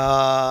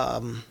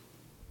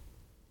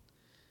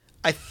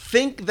 I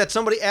think that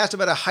somebody asked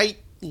about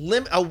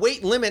a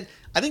weight limit.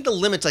 I think the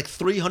limit's like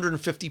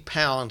 350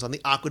 pounds on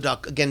the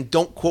Aqueduct. Again,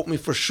 don't quote me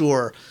for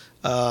sure,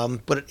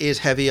 but it is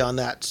heavy on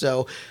that.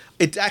 So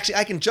it's actually,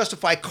 I can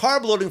justify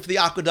carb loading for the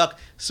Aqueduct,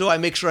 so I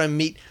make sure I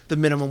meet the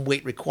minimum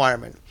weight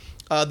requirement.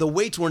 The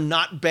weights were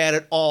not bad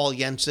at all,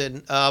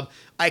 Jensen. I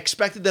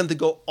expected them to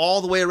go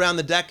all the way around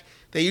the deck.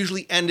 They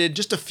usually ended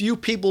just a few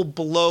people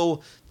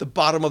below the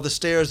bottom of the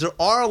stairs. There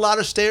are a lot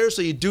of stairs,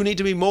 so you do need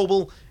to be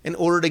mobile in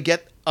order to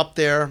get up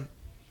there.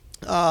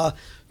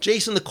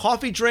 Jason, the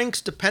coffee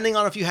drinks, depending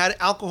on if you had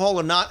alcohol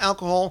or not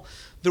alcohol,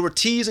 there were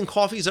teas and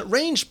coffees that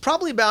ranged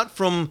probably about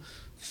from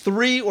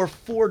 $3 or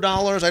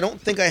 $4. I don't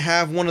think I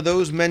have one of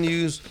those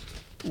menus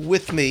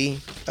with me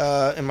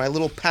in my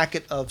little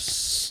packet of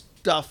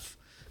stuff.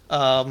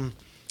 But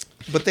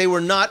they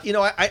were not,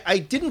 I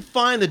didn't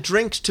find the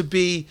drinks to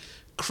be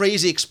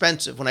crazy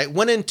expensive. When I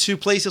went into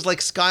places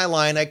like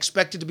Skyline, I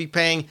expected to be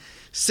paying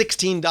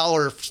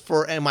 $16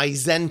 for my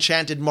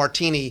Zen-chanted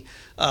martini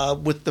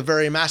with the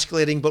very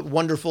emasculating but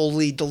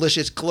wonderfully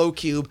delicious glow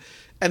cube,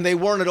 and they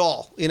weren't at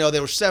all. They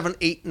were $7,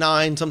 $8,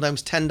 $9,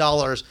 sometimes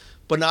 $10,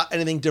 but not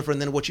anything different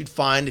than what you'd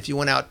find if you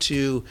went out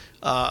to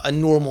a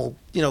normal,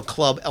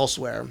 club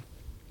elsewhere.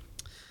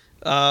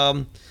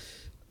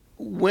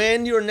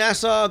 When you're in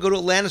Nassau, go to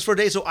Atlantis for a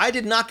day. So I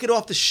did not get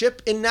off the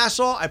ship in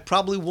Nassau. I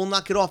probably will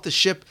not get off the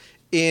ship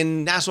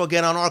in Nassau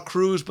again on our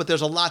cruise, but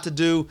there's a lot to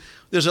do.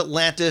 There's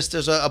Atlantis.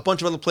 There's a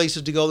bunch of other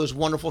places to go. There's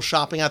wonderful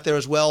shopping out there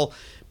as well.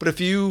 But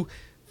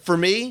for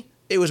me,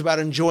 it was about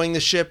enjoying the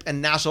ship,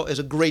 and Nassau is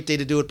a great day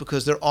to do it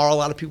because there are a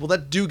lot of people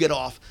that do get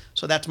off.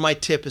 So that's my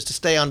tip, is to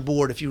stay on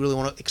board if you really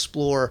want to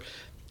explore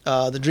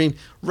the dream.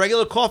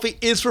 Regular coffee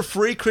is for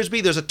free,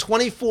 Crisby. There's a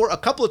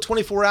couple of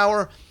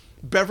 24-hour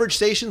beverage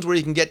stations where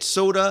you can get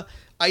soda,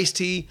 iced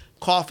tea,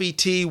 coffee,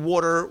 tea,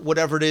 water,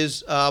 whatever it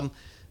is.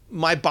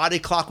 My body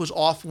clock was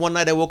off. One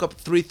night I woke up at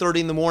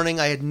 3:30 in the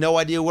morning. I had no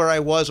idea where I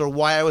was or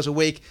why I was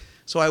awake.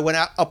 So I went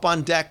up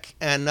on deck,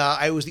 and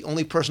I was the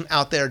only person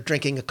out there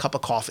drinking a cup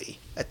of coffee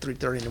at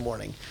 3:30 in the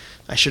morning.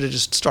 I should have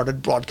just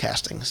started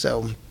broadcasting.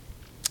 So,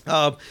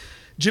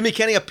 Jimmy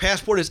Kenny, a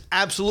passport is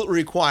absolutely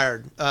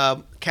required.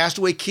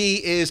 Castaway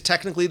Key is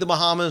technically the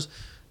Bahamas.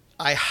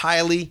 I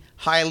highly,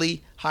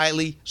 highly,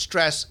 highly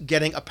stress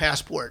getting a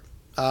passport.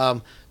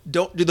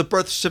 Don't do the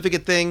birth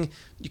certificate thing.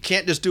 You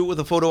can't just do it with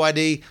a photo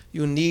ID.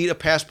 You need a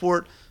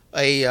passport,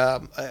 a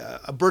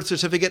birth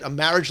certificate, a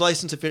marriage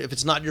license if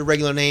it's not your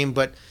regular name.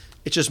 But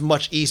it's just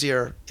much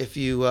easier if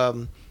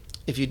you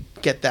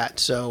get that.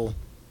 So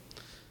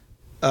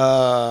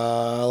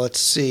let's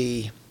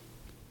see.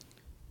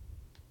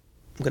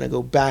 I'm gonna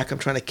go back. I'm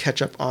trying to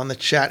catch up on the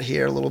chat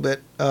here a little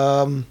bit.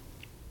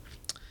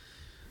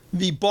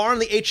 The bar in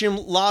the atrium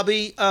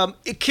lobby,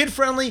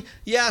 kid-friendly.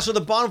 Yeah, so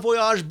the Bon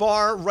Voyage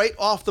bar right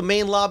off the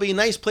main lobby.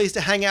 Nice place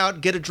to hang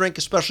out, get a drink,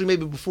 especially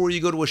maybe before you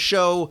go to a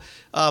show.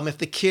 If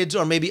the kids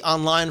are maybe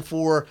online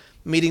for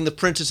meeting the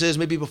princesses,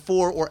 maybe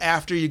before or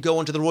after you go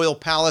into the Royal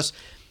Palace.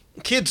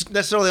 Kids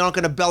necessarily aren't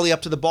going to belly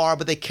up to the bar,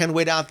 but they can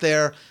wait out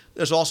there.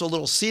 There's also a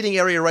little seating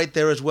area right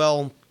there as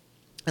well.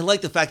 I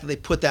like the fact that they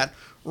put that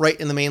right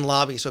in the main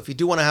lobby. So if you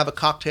do want to have a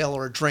cocktail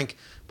or a drink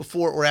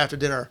before or after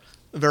dinner,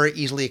 very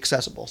easily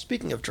accessible.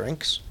 Speaking of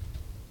drinks,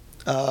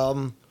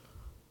 it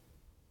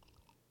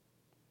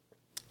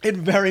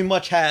very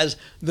much has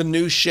the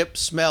new ship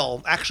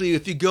smell. Actually,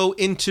 if you go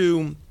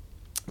into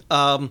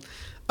a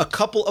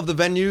couple of the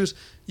venues,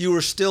 you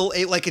were still,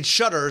 like at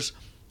Shutters,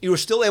 you were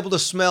still able to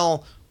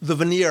smell the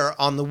veneer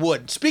on the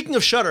wood. Speaking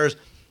of Shutters,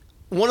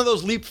 one of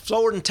those leaps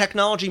forward in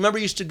technology. Remember,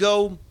 you used to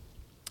go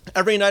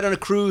every night on a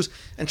cruise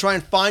and try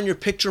and find your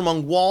picture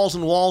among walls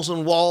and walls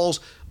and walls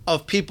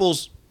of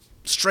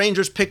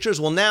strangers' pictures.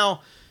 Well,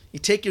 now you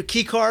take your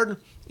key card,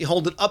 you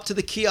hold it up to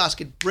the kiosk,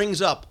 it brings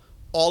up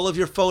all of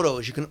your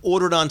photos. You can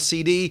order it on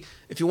CD.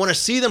 If you want to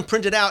see them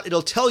printed out,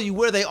 it'll tell you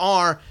where they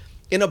are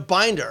in a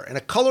binder, in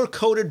a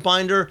color-coded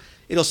binder.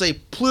 It'll say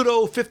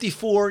Pluto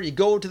 54. You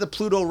go to the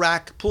Pluto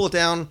rack, pull it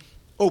down,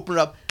 open it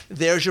up.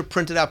 There's your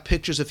printed out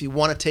pictures if you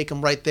want to take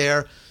them right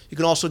there. You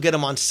can also get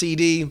them on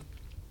CD.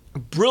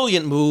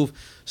 Brilliant move.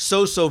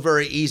 So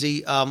very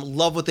easy.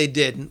 Love what they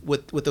did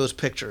with those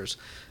pictures.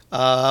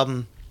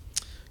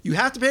 You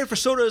have to pay for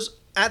sodas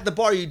at the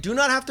bar. You do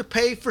not have to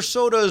pay for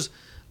sodas,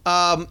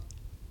 in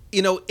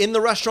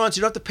the restaurants.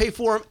 You don't have to pay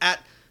for them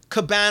at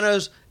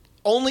cabanas.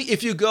 Only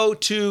if you go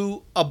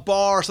to a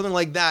bar or something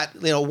like that,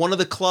 one of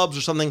the clubs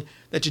or something,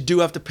 that you do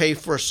have to pay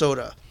for a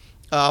soda.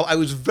 I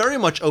was very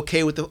much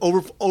okay with the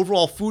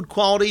overall food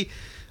quality.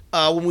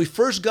 When we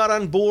first got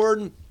on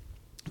board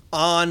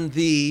on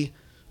the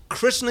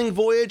christening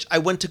voyage, I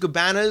went to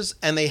Cabanas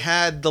and they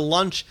had the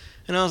lunch,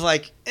 and I was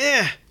like,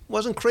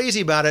 Wasn't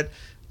crazy about it.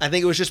 I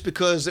think it was just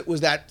because it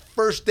was that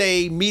first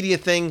day media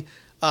thing.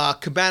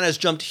 Cabanas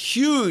jumped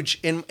huge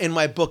in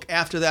my book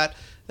after that.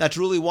 That's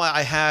really why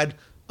I had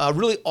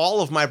really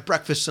all of my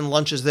breakfasts and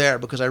lunches there,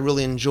 because I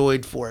really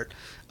enjoyed for it.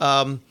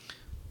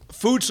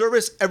 Food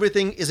service,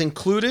 everything is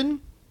included.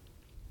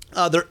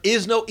 There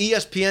is no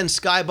ESPN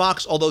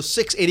Skybox, although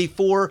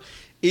 684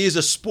 is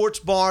a sports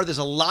bar. There's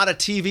a lot of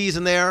TVs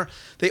in there.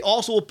 They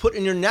also will put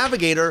in your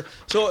navigator,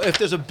 so if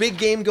there's a big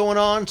game going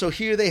on. So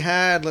here they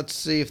had, let's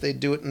see if they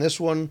do it in this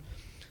one.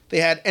 They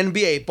had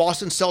NBA,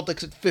 Boston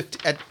Celtics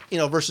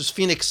versus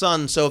Phoenix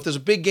Suns. So if there's a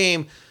big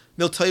game,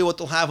 they'll tell you what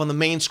they'll have on the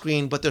main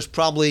screen, but there's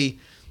probably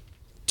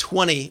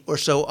 20 or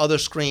so other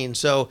screens.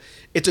 So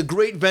it's a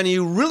great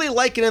venue. Really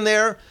like it in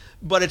there,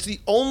 but it's the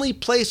only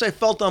place I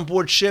felt on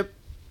board ship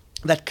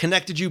that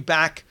connected you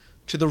back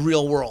to the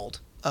real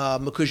world.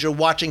 Because you're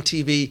watching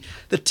TV,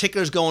 the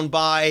ticker's going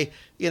by,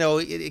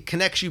 it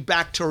connects you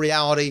back to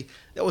reality.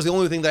 That was the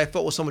only thing that I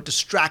felt was somewhat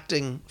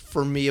distracting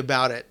for me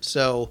about it.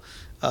 So,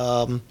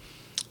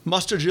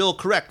 muster drill,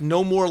 correct.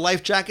 No more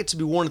life jackets to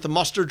be worn at the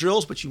muster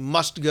drills, but you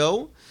must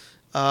go.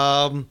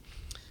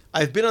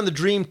 I've been on the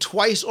Dream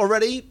twice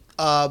already.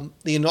 The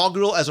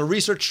inaugural as a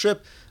research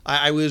trip.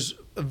 I was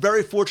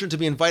very fortunate to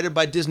be invited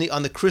by Disney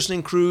on the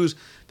christening cruise.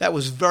 That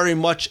was very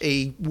much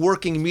a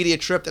working media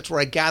trip. That's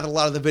where I gathered a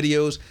lot of the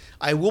videos.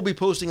 I will be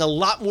posting a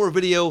lot more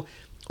video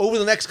over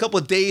the next couple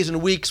of days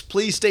and weeks.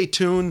 Please stay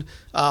tuned.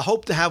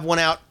 Hope to have one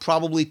out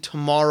probably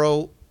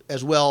tomorrow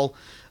as well.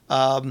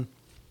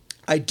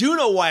 I do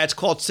know why it's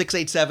called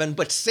 687,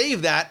 but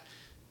save that.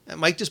 It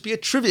might just be a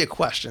trivia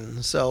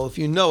question. So if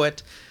you know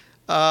it.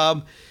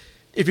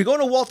 If you're going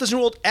to Walt Disney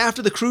World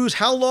after the cruise,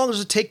 how long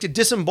does it take to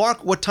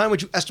disembark? What time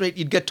would you estimate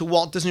you'd get to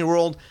Walt Disney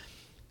World?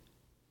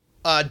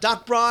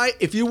 Doc Bry,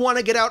 if you want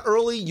to get out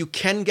early, you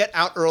can get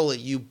out early.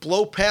 You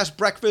blow past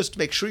breakfast,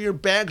 make sure your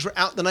bags are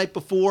out the night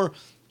before.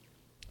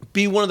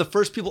 Be one of the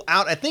first people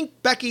out. I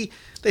think, Becky,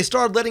 they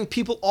started letting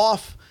people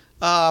off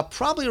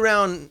probably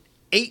around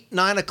 8,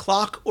 9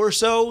 o'clock or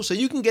so. So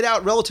you can get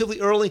out relatively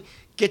early,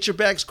 get your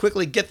bags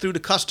quickly, get through to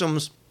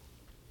customs.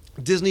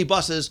 Disney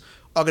buses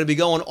are going to be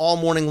going all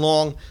morning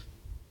long.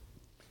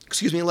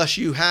 Unless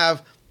you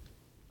have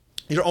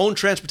your own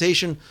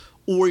transportation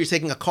or you're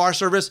taking a car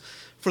service.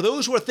 For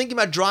those who are thinking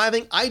about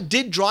driving, I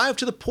did drive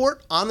to the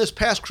port on this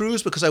past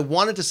cruise because I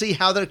wanted to see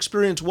how that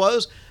experience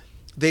was.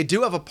 They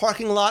do have a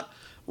parking lot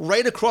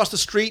right across the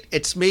street.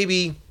 It's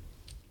maybe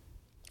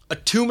a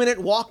 2-minute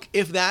walk,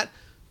 if that,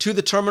 to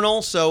the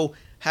terminal. So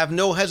have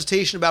no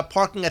hesitation about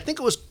parking. I think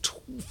it was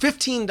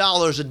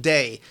 $15 a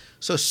day.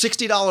 So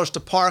 $60 to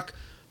park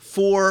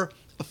for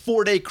a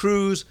 4-day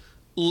cruise.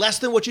 Less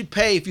than what you'd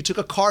pay if you took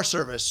a car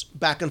service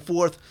back and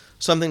forth.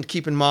 Something to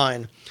keep in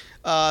mind.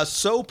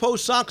 So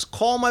Post Socks,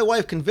 call my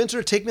wife, convince her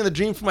to take me on the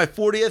Dream for my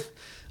 40th.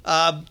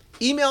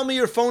 Email me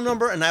your phone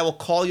number and I will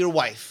call your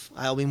wife.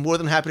 I'll be more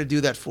than happy to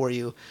do that for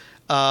you.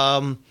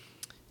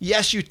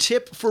 Yes, you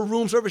tip for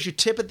room service. You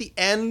tip at the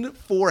end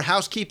for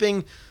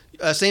housekeeping.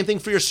 Same thing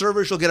for your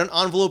servers. You'll get an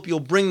envelope.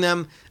 You'll bring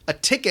them a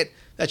ticket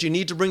that you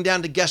need to bring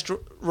down to guest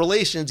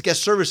relations,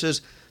 guest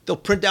services. They'll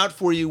print out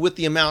for you with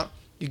the amount.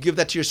 You give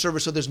that to your server,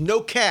 so there's no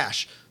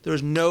cash. There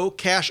is no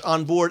cash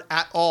on board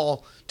at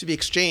all to be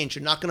exchanged.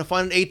 You're not going to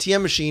find an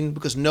ATM machine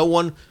because no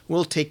one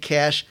will take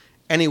cash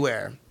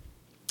anywhere.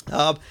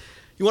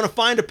 You want to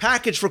find a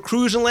package for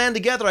Cruise and Land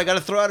Together? I got to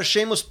throw out a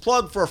shameless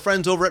plug for our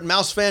friends over at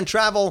Mouse Fan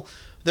Travel.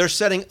 They're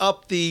setting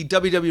up the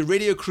WDW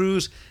Radio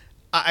Cruise.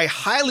 I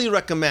highly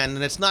recommend,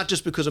 and it's not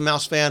just because of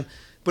Mouse Fan,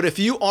 but if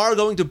you are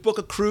going to book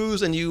a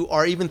cruise and you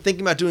are even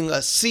thinking about doing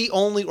a sea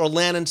only or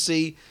land and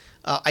sea,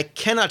 I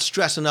cannot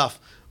stress enough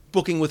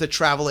booking with a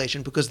travel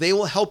agent because they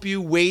will help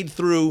you wade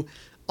through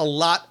a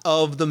lot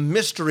of the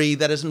mystery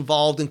that is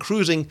involved in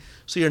cruising,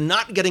 so you're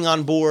not getting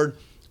on board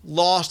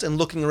lost and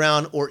looking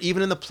around, or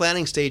even in the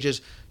planning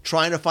stages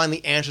trying to find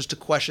the answers to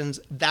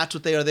questions. That's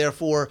what they are there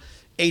for.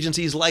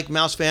 Agencies like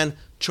MouseFan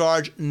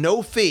charge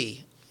no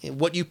fee.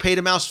 What you pay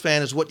to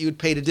MouseFan is what you would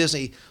pay to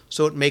Disney,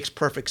 so it makes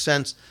perfect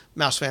sense.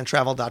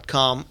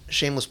 MouseFanTravel.com.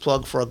 Shameless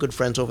plug for our good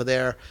friends over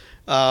there.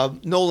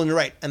 Nolan, you're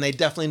right, and they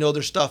definitely know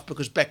their stuff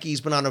because Becky's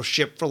been on a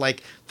ship for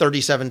like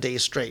 37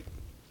 days straight.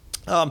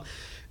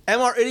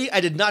 MR Itty,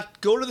 I did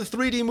not go to the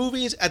 3D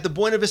movies at the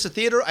Buena Vista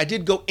Theater. I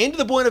did go into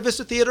the Buena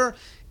Vista Theater.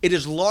 It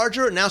is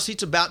larger. It now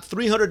seats about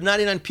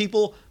 399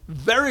 people.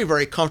 Very,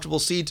 very comfortable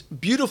seats.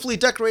 Beautifully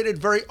decorated,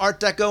 very Art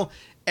Deco.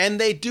 And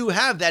they do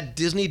have that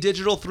Disney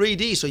Digital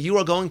 3D. So you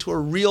are going to a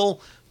real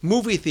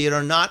movie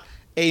theater, not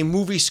a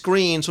movie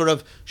screen sort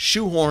of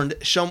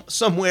shoehorned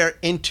somewhere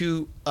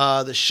into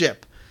the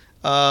ship.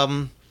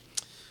 RR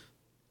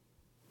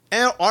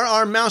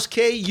Mouse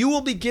K, you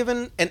will be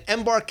given an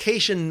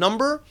embarkation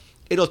number.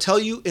 It'll tell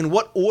you in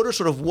what order,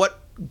 sort of what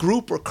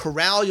group or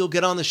corral you'll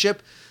get on the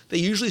ship. They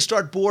usually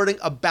start boarding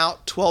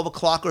about 12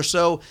 o'clock or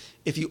so.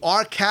 If you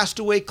are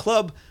Castaway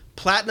Club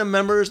Platinum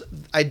members,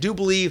 I do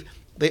believe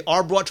they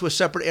are brought to a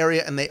separate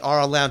area and they are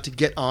allowed to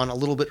get on a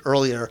little bit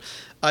earlier.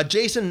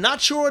 Jason,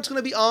 not sure what's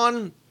going to be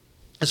on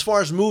as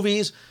far as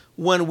movies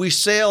when we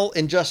sail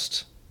in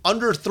just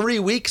under 3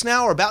 weeks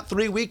now, or about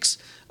 3 weeks.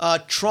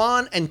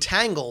 Tron and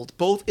Tangled,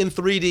 both in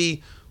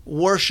 3D,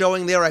 were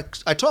showing there.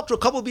 I talked to a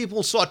couple of people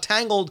who saw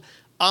Tangled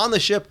on the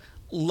ship,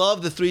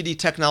 love the 3D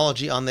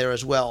technology on there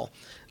as well.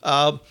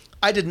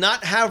 I did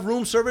not have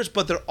room service,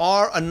 but there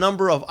are a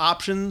number of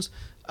options.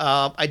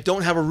 I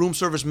don't have a room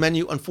service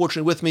menu,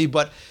 unfortunately, with me,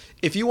 but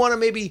if you want to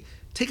maybe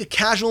take a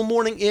casual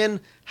morning in,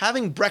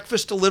 having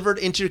breakfast delivered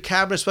into your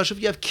cabin, especially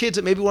if you have kids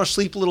that maybe want to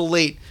sleep a little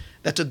late,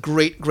 that's a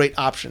great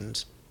option.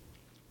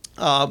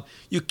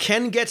 You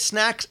can get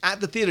snacks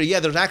at the theater. Yeah,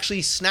 there's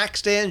actually snack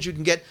stands. You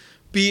can get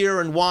beer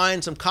and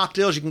wine, some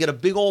cocktails. You can get a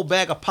big old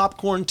bag of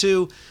popcorn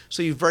too,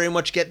 so you very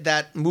much get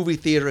that movie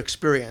theater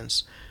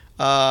experience.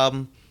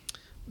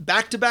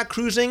 Back-to-back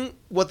cruising,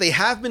 what they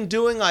have been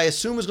doing, I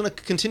assume is going to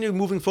continue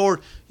moving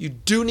forward. You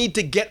do need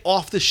to get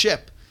off the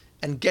ship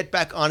and get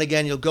back on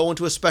again. You'll go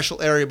into a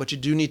special area, but you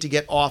do need to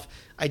get off.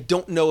 I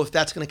don't know if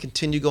that's going to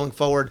continue going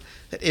forward.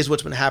 That is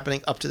what's been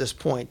happening up to this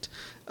point.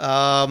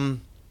 I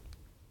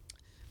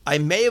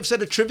may have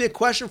said a trivia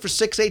question for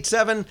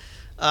 687.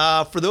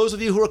 For those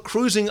of you who are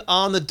cruising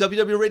on the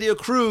WDW Radio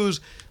cruise,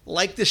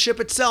 like the ship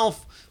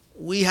itself,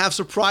 we have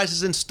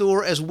surprises in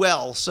store as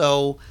well.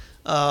 So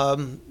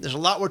there's a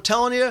lot we're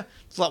telling you.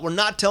 There's a lot we're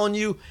not telling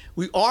you.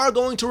 We are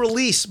going to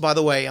release, by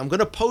the way, I'm going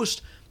to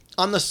post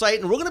on the site,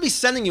 and we're going to be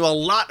sending you a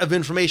lot of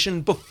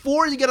information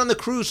before you get on the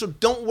cruise, so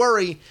don't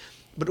worry.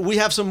 But we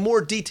have some more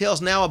details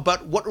now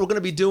about what we're going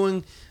to be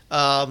doing.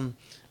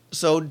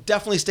 So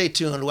definitely stay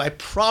tuned. I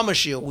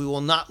promise you, we will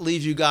not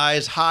leave you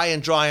guys high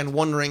and dry and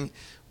wondering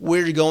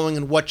where you're going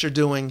and what you're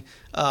doing.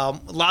 A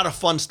lot of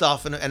fun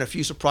stuff and a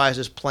few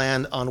surprises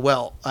planned on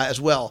as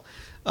well.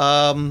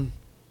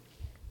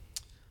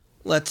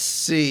 Let's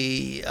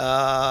see.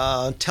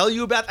 I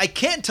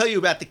can't tell you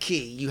about the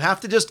key. You have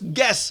to just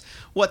guess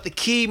what the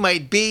key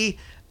might be.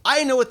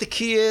 I know what the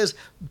key is.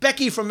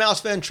 Becky from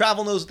Mouse Fan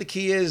Travel knows what the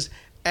key is.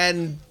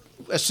 And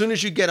as soon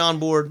as you get on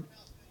board,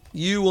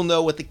 you will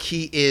know what the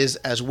key is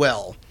as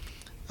well.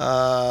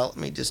 Let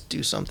me just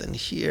do something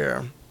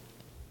here.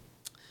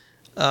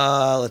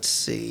 Let's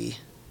see.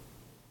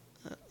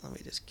 Let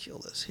me just kill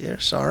this here.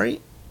 Sorry.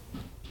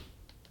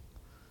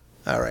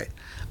 All right.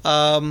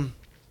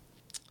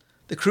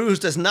 The cruise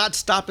does not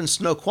stop in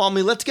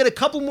Snoqualmie. Let's get a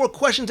couple more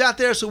questions out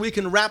there so we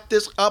can wrap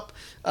this up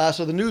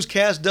so the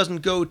newscast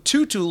doesn't go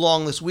too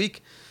long this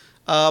week.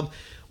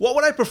 What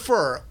would I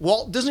prefer?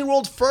 Walt Disney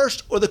World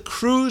first or the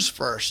cruise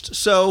first?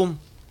 So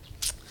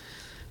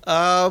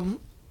I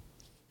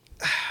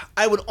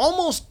would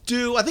almost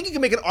I think you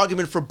can make an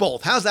argument for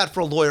both. How's that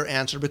for a lawyer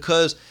answer?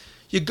 Because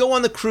you go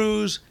on the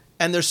cruise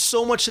and there's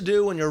so much to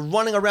do and you're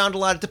running around a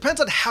lot. It depends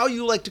on how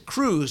you like to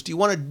cruise. Do you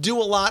want to do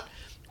a lot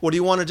or do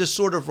you want to just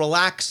sort of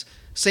relax?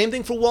 Same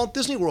thing for Walt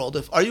Disney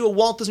World. Are you a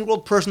Walt Disney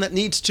World person that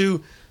needs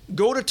to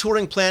go to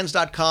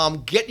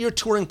touringplans.com, get your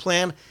touring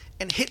plan,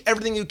 and hit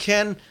everything you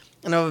can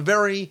and have a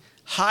very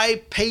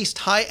high-paced,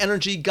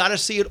 high-energy,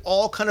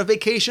 gotta-see-it-all kind of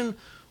vacation?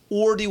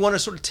 Or do you want to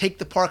sort of take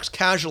the parks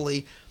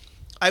casually?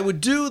 I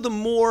would do the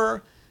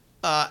more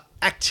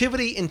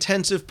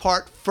activity-intensive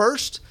part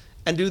first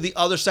and do the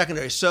other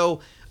secondary.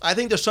 So I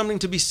think there's something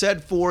to be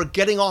said for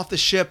getting off the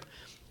ship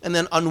and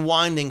then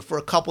unwinding for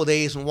a couple of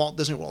days in Walt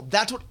Disney World.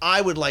 That's what I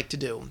would like to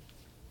do.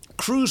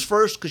 Cruise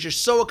first because you're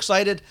so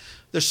excited.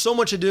 There's so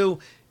much to do.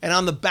 And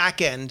on the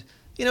back end,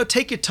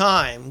 take your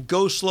time.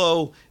 Go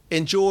slow.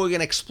 Enjoy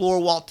and explore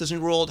Walt Disney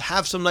World.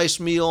 Have some nice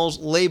meals.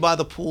 Lay by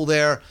the pool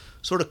there.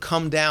 Sort of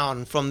come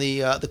down from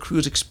the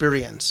cruise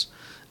experience.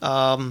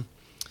 So,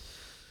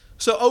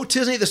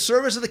 Disney, the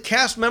service of the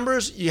cast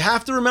members, you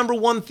have to remember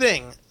one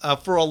thing.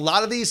 For a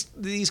lot of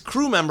these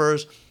crew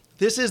members,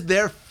 this is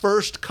their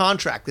first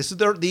contract. This is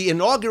the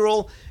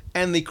inaugural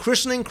and the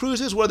christening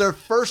cruises were their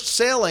first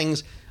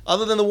sailings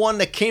other than the one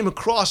that came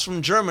across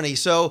from Germany.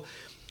 So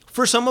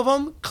for some of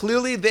them,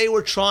 clearly they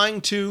were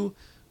trying to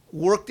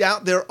work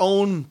out their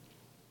own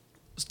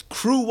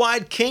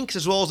crew-wide kinks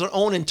as well as their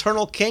own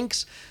internal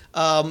kinks.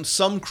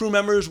 Some crew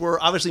members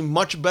were obviously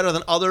much better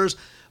than others.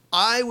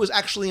 I was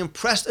actually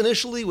impressed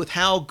initially with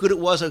how good it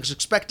was. I was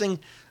expecting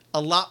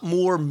a lot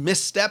more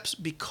missteps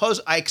because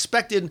it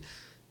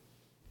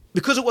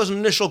was an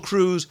initial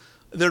cruise,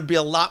 there'd be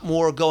a lot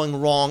more going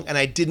wrong, and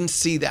I didn't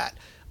see that.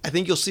 I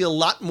think you'll see a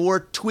lot more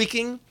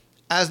tweaking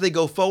as they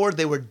go forward.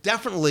 They were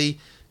definitely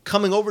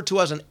coming over to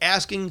us and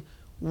asking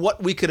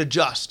what we could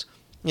adjust.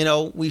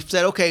 We've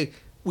said, okay,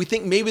 we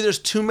think maybe there's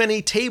too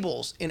many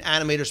tables in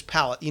Animator's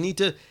Palette. You need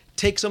to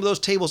take some of those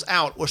tables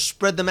out or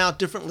spread them out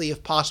differently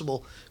if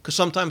possible, because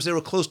sometimes they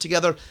were close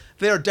together.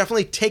 They are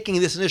definitely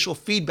taking this initial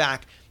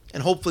feedback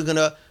and hopefully going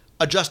to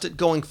adjust it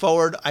going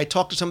forward. I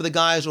talked to some of the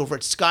guys over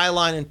at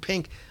Skyline and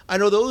Pink. I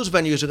know those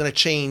venues are going to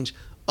change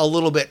a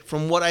little bit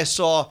from what I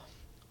saw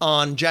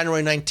on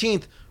January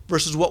 19th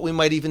versus what we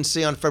might even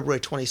see on February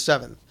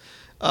 27th.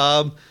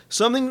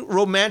 Something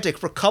romantic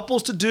for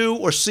couples to do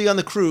or see on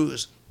the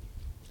cruise.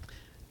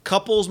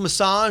 Couples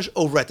massage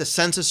over at the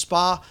Senses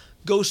Spa.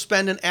 Go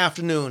spend an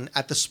afternoon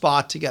at the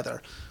spa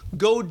together.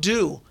 Go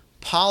do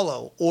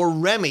Palo or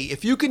Remy.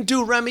 If you can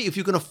do Remy, if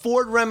you can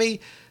afford Remy,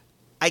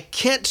 I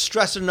can't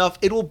stress it enough.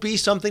 It will be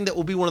something that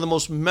will be one of the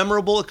most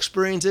memorable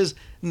experiences,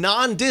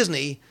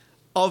 non-Disney,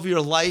 of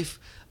your life.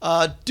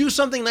 Do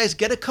something nice.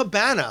 Get a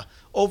cabana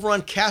over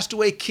on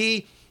Castaway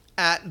Cay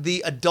at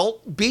the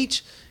adult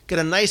beach. Get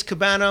a nice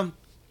cabana.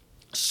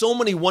 So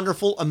many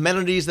wonderful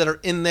amenities that are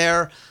in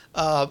there.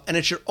 And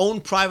it's your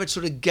own private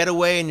sort of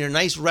getaway and your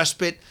nice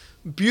respite.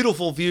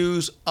 Beautiful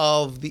views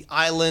of the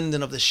island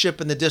and of the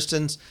ship in the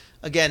distance.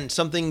 Again,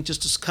 something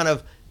just to kind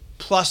of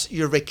plus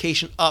your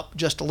vacation up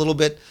just a little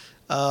bit.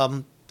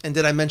 And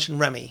did I mention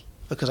Remy?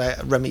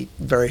 Because Remy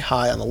very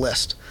high on the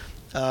list.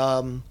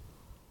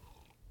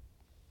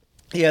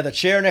 Yeah, the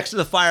chair next to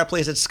the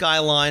fireplace at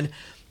Skyline.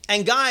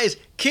 And guys,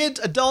 kids,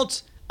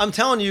 adults, I'm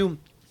telling you,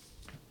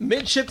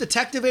 Midship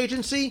Detective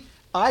Agency,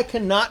 I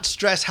cannot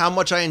stress how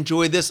much I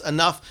enjoyed this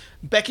enough.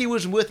 Becky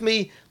was with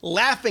me,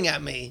 laughing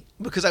at me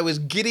because I was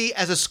giddy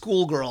as a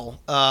schoolgirl,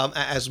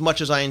 as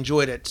much as I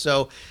enjoyed it.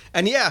 So,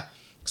 and yeah,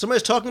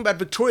 somebody's talking about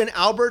Victoria and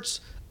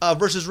Albert's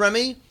versus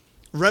Remy.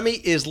 Remy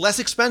is less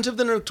expensive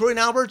than Victoria and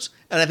Albert's,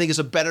 and I think it's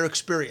a better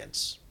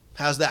experience.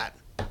 How's that?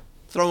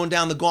 Throwing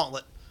down the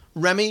gauntlet.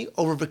 Remy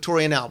over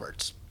Victoria and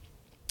Albert's.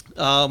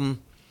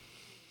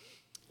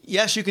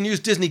 Yes, you can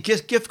use Disney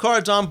gift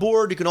cards on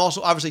board. You can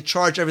also obviously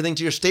charge everything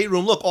to your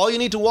stateroom. Look, all you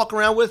need to walk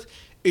around with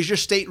is your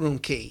stateroom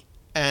key.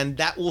 And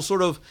that will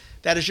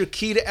that is your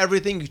key to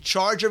everything. You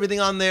charge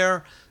everything on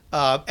there.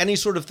 Any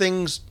sort of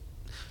things.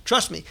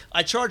 Trust me,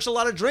 I charged a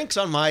lot of drinks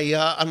on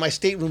my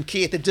stateroom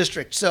key at the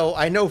district, so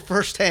I know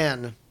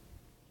firsthand.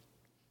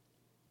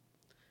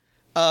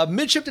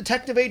 Midship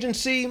Detective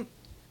Agency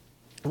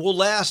will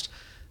last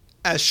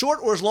as short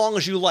or as long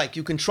as you like.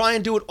 You can try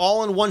and do it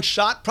all in one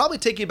shot. Probably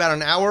take you about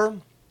an hour,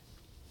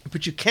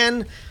 but you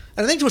can, and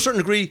I think to a certain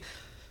degree,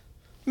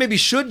 maybe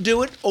should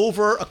do it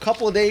over a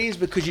couple of days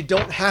because you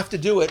don't have to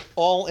do it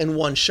all in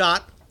one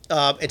shot.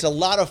 It's a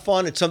lot of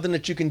fun. It's something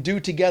that you can do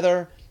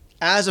together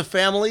as a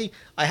family.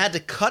 I had to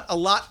cut a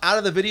lot out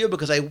of the video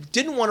because I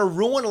didn't want to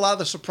ruin a lot of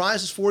the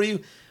surprises for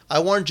you. I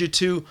wanted you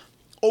to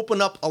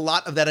open up a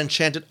lot of that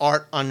enchanted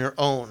art on your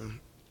own.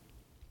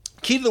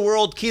 Key to the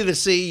world, key to the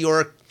sea,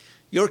 your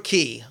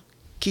key.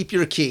 Keep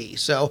your key.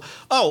 So,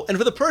 and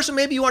for the person,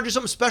 maybe you want to do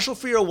something special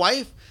for your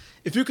wife.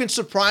 If you can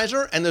surprise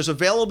her and there's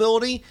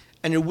availability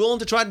and you're willing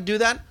to try to do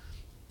that,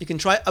 you can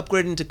try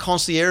upgrading to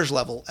concierge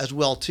level as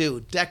well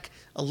too. Deck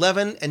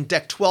 11 and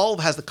Deck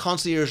 12 has the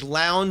concierge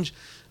lounge.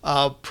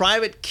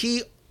 Private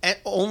key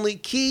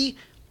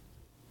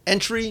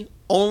entry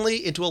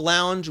only into a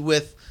lounge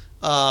with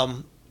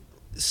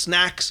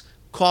snacks,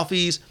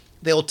 coffees.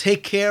 They'll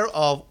take care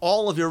of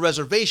all of your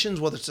reservations,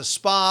 whether it's a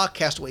spa,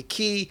 Castaway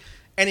Cay,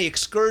 any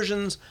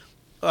excursions.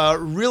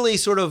 Really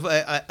sort of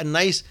a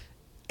nice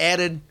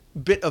added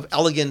bit of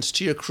elegance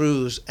to your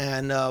cruise,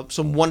 and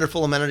some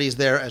wonderful amenities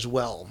there as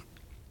well.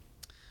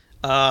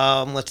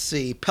 Let's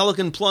see.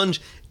 Pelican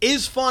Plunge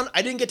is fun.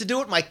 I didn't get to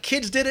do it. My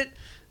kids did it.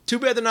 Too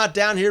bad they're not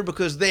down here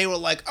because they were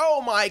like,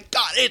 oh my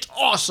God, it's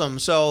awesome.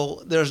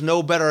 So there's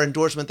no better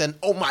endorsement than,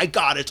 oh my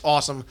God, it's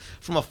awesome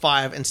from a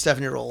 5 and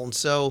 7-year-old. And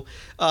so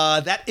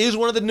that is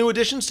one of the new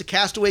additions to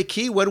Castaway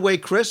Cay, Wedway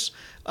Chris.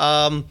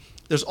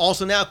 There's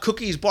also now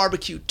Cookies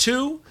Barbecue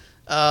 2.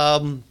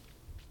 And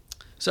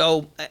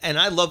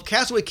I love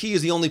Castaway Cay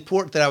is the only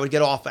port that I would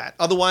get off at.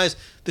 Otherwise,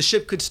 the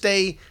ship could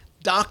stay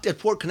docked at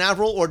Port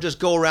Canaveral or just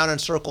go around in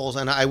circles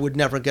and I would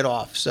never get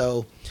off.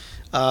 So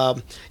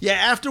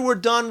after we're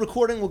done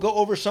recording, we'll go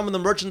over some of the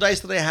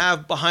merchandise that I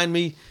have behind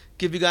me,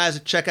 give you guys a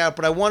check out.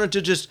 But I wanted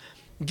to just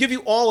give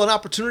you all an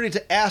opportunity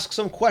to ask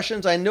some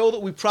questions. I know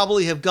that we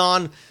probably have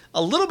gone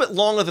a little bit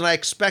longer than I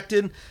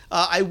expected.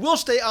 I will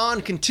stay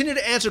on, continue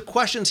to answer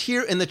questions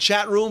here in the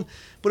chat room.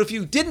 But if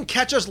you didn't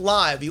catch us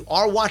live, you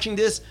are watching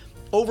this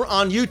over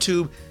on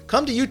YouTube,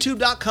 come to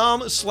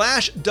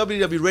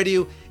youtube.com/WDW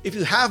Radio. If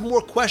you have more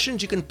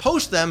questions, you can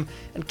post them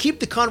and keep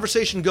the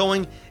conversation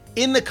going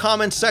in the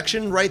comments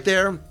section right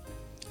there.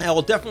 I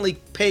will definitely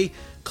pay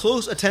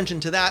close attention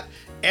to that,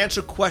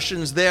 answer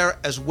questions there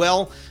as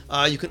well.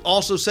 You can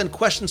also send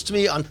questions to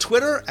me on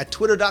Twitter at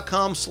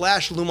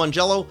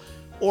twitter.com/LouMongello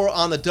or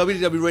on the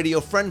WDW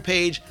Radio friend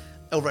page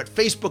over at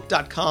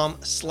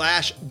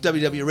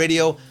facebook.com/WDW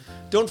Radio.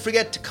 Don't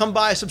forget to come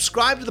by,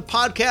 subscribe to the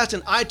podcast in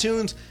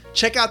iTunes.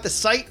 Check out the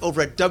site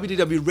over at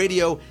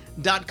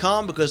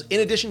WDWRadio.com because in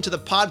addition to the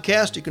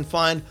podcast, you can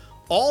find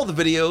all the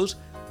videos,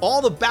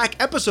 all the back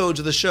episodes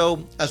of the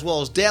show, as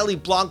well as daily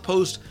blog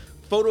posts,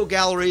 photo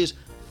galleries,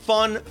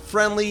 fun,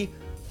 friendly,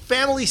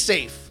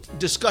 family-safe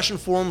discussion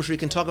forums where you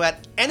can talk about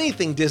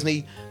anything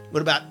Disney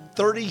with about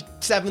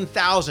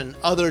 37,000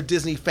 other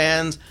Disney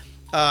fans.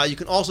 You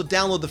can also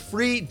download the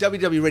free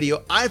WDW Radio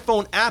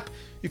iPhone app.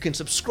 You can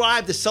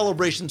subscribe to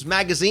Celebrations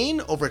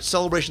Magazine over at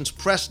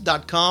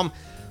celebrationspress.com.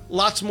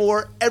 Lots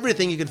more,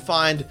 everything you can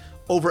find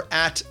over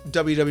at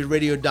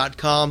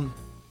WDWRadio.com.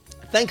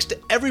 Thanks to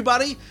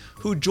everybody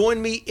who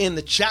joined me in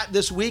the chat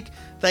this week.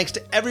 Thanks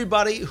to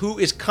everybody who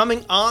is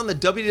coming on the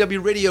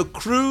WDW Radio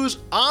cruise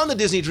on the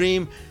Disney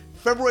Dream,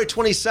 February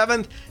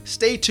 27th.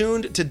 Stay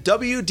tuned to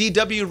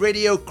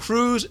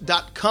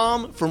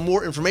WDWRadiocruise.com for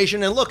more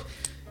information. And look,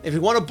 If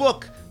you want a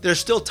book, there's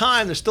still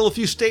time. There's still a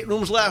few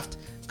staterooms left.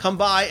 Come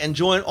by and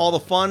join all the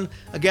fun.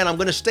 Again, I'm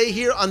going to stay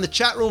here on the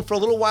chat room for a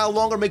little while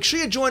longer. Make sure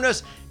you join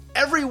us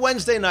every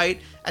Wednesday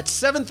night at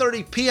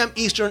 7:30 p.m.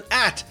 Eastern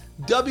at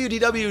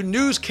WDW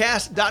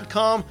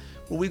NewsCast.com,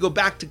 where we go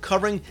back to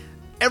covering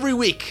every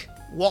week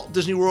Walt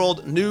Disney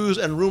World news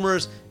and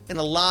rumors in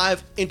a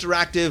live,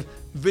 interactive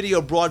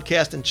video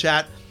broadcast and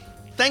chat.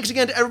 Thanks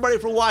again to everybody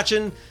for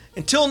watching.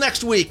 Until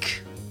next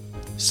week,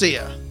 see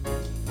ya.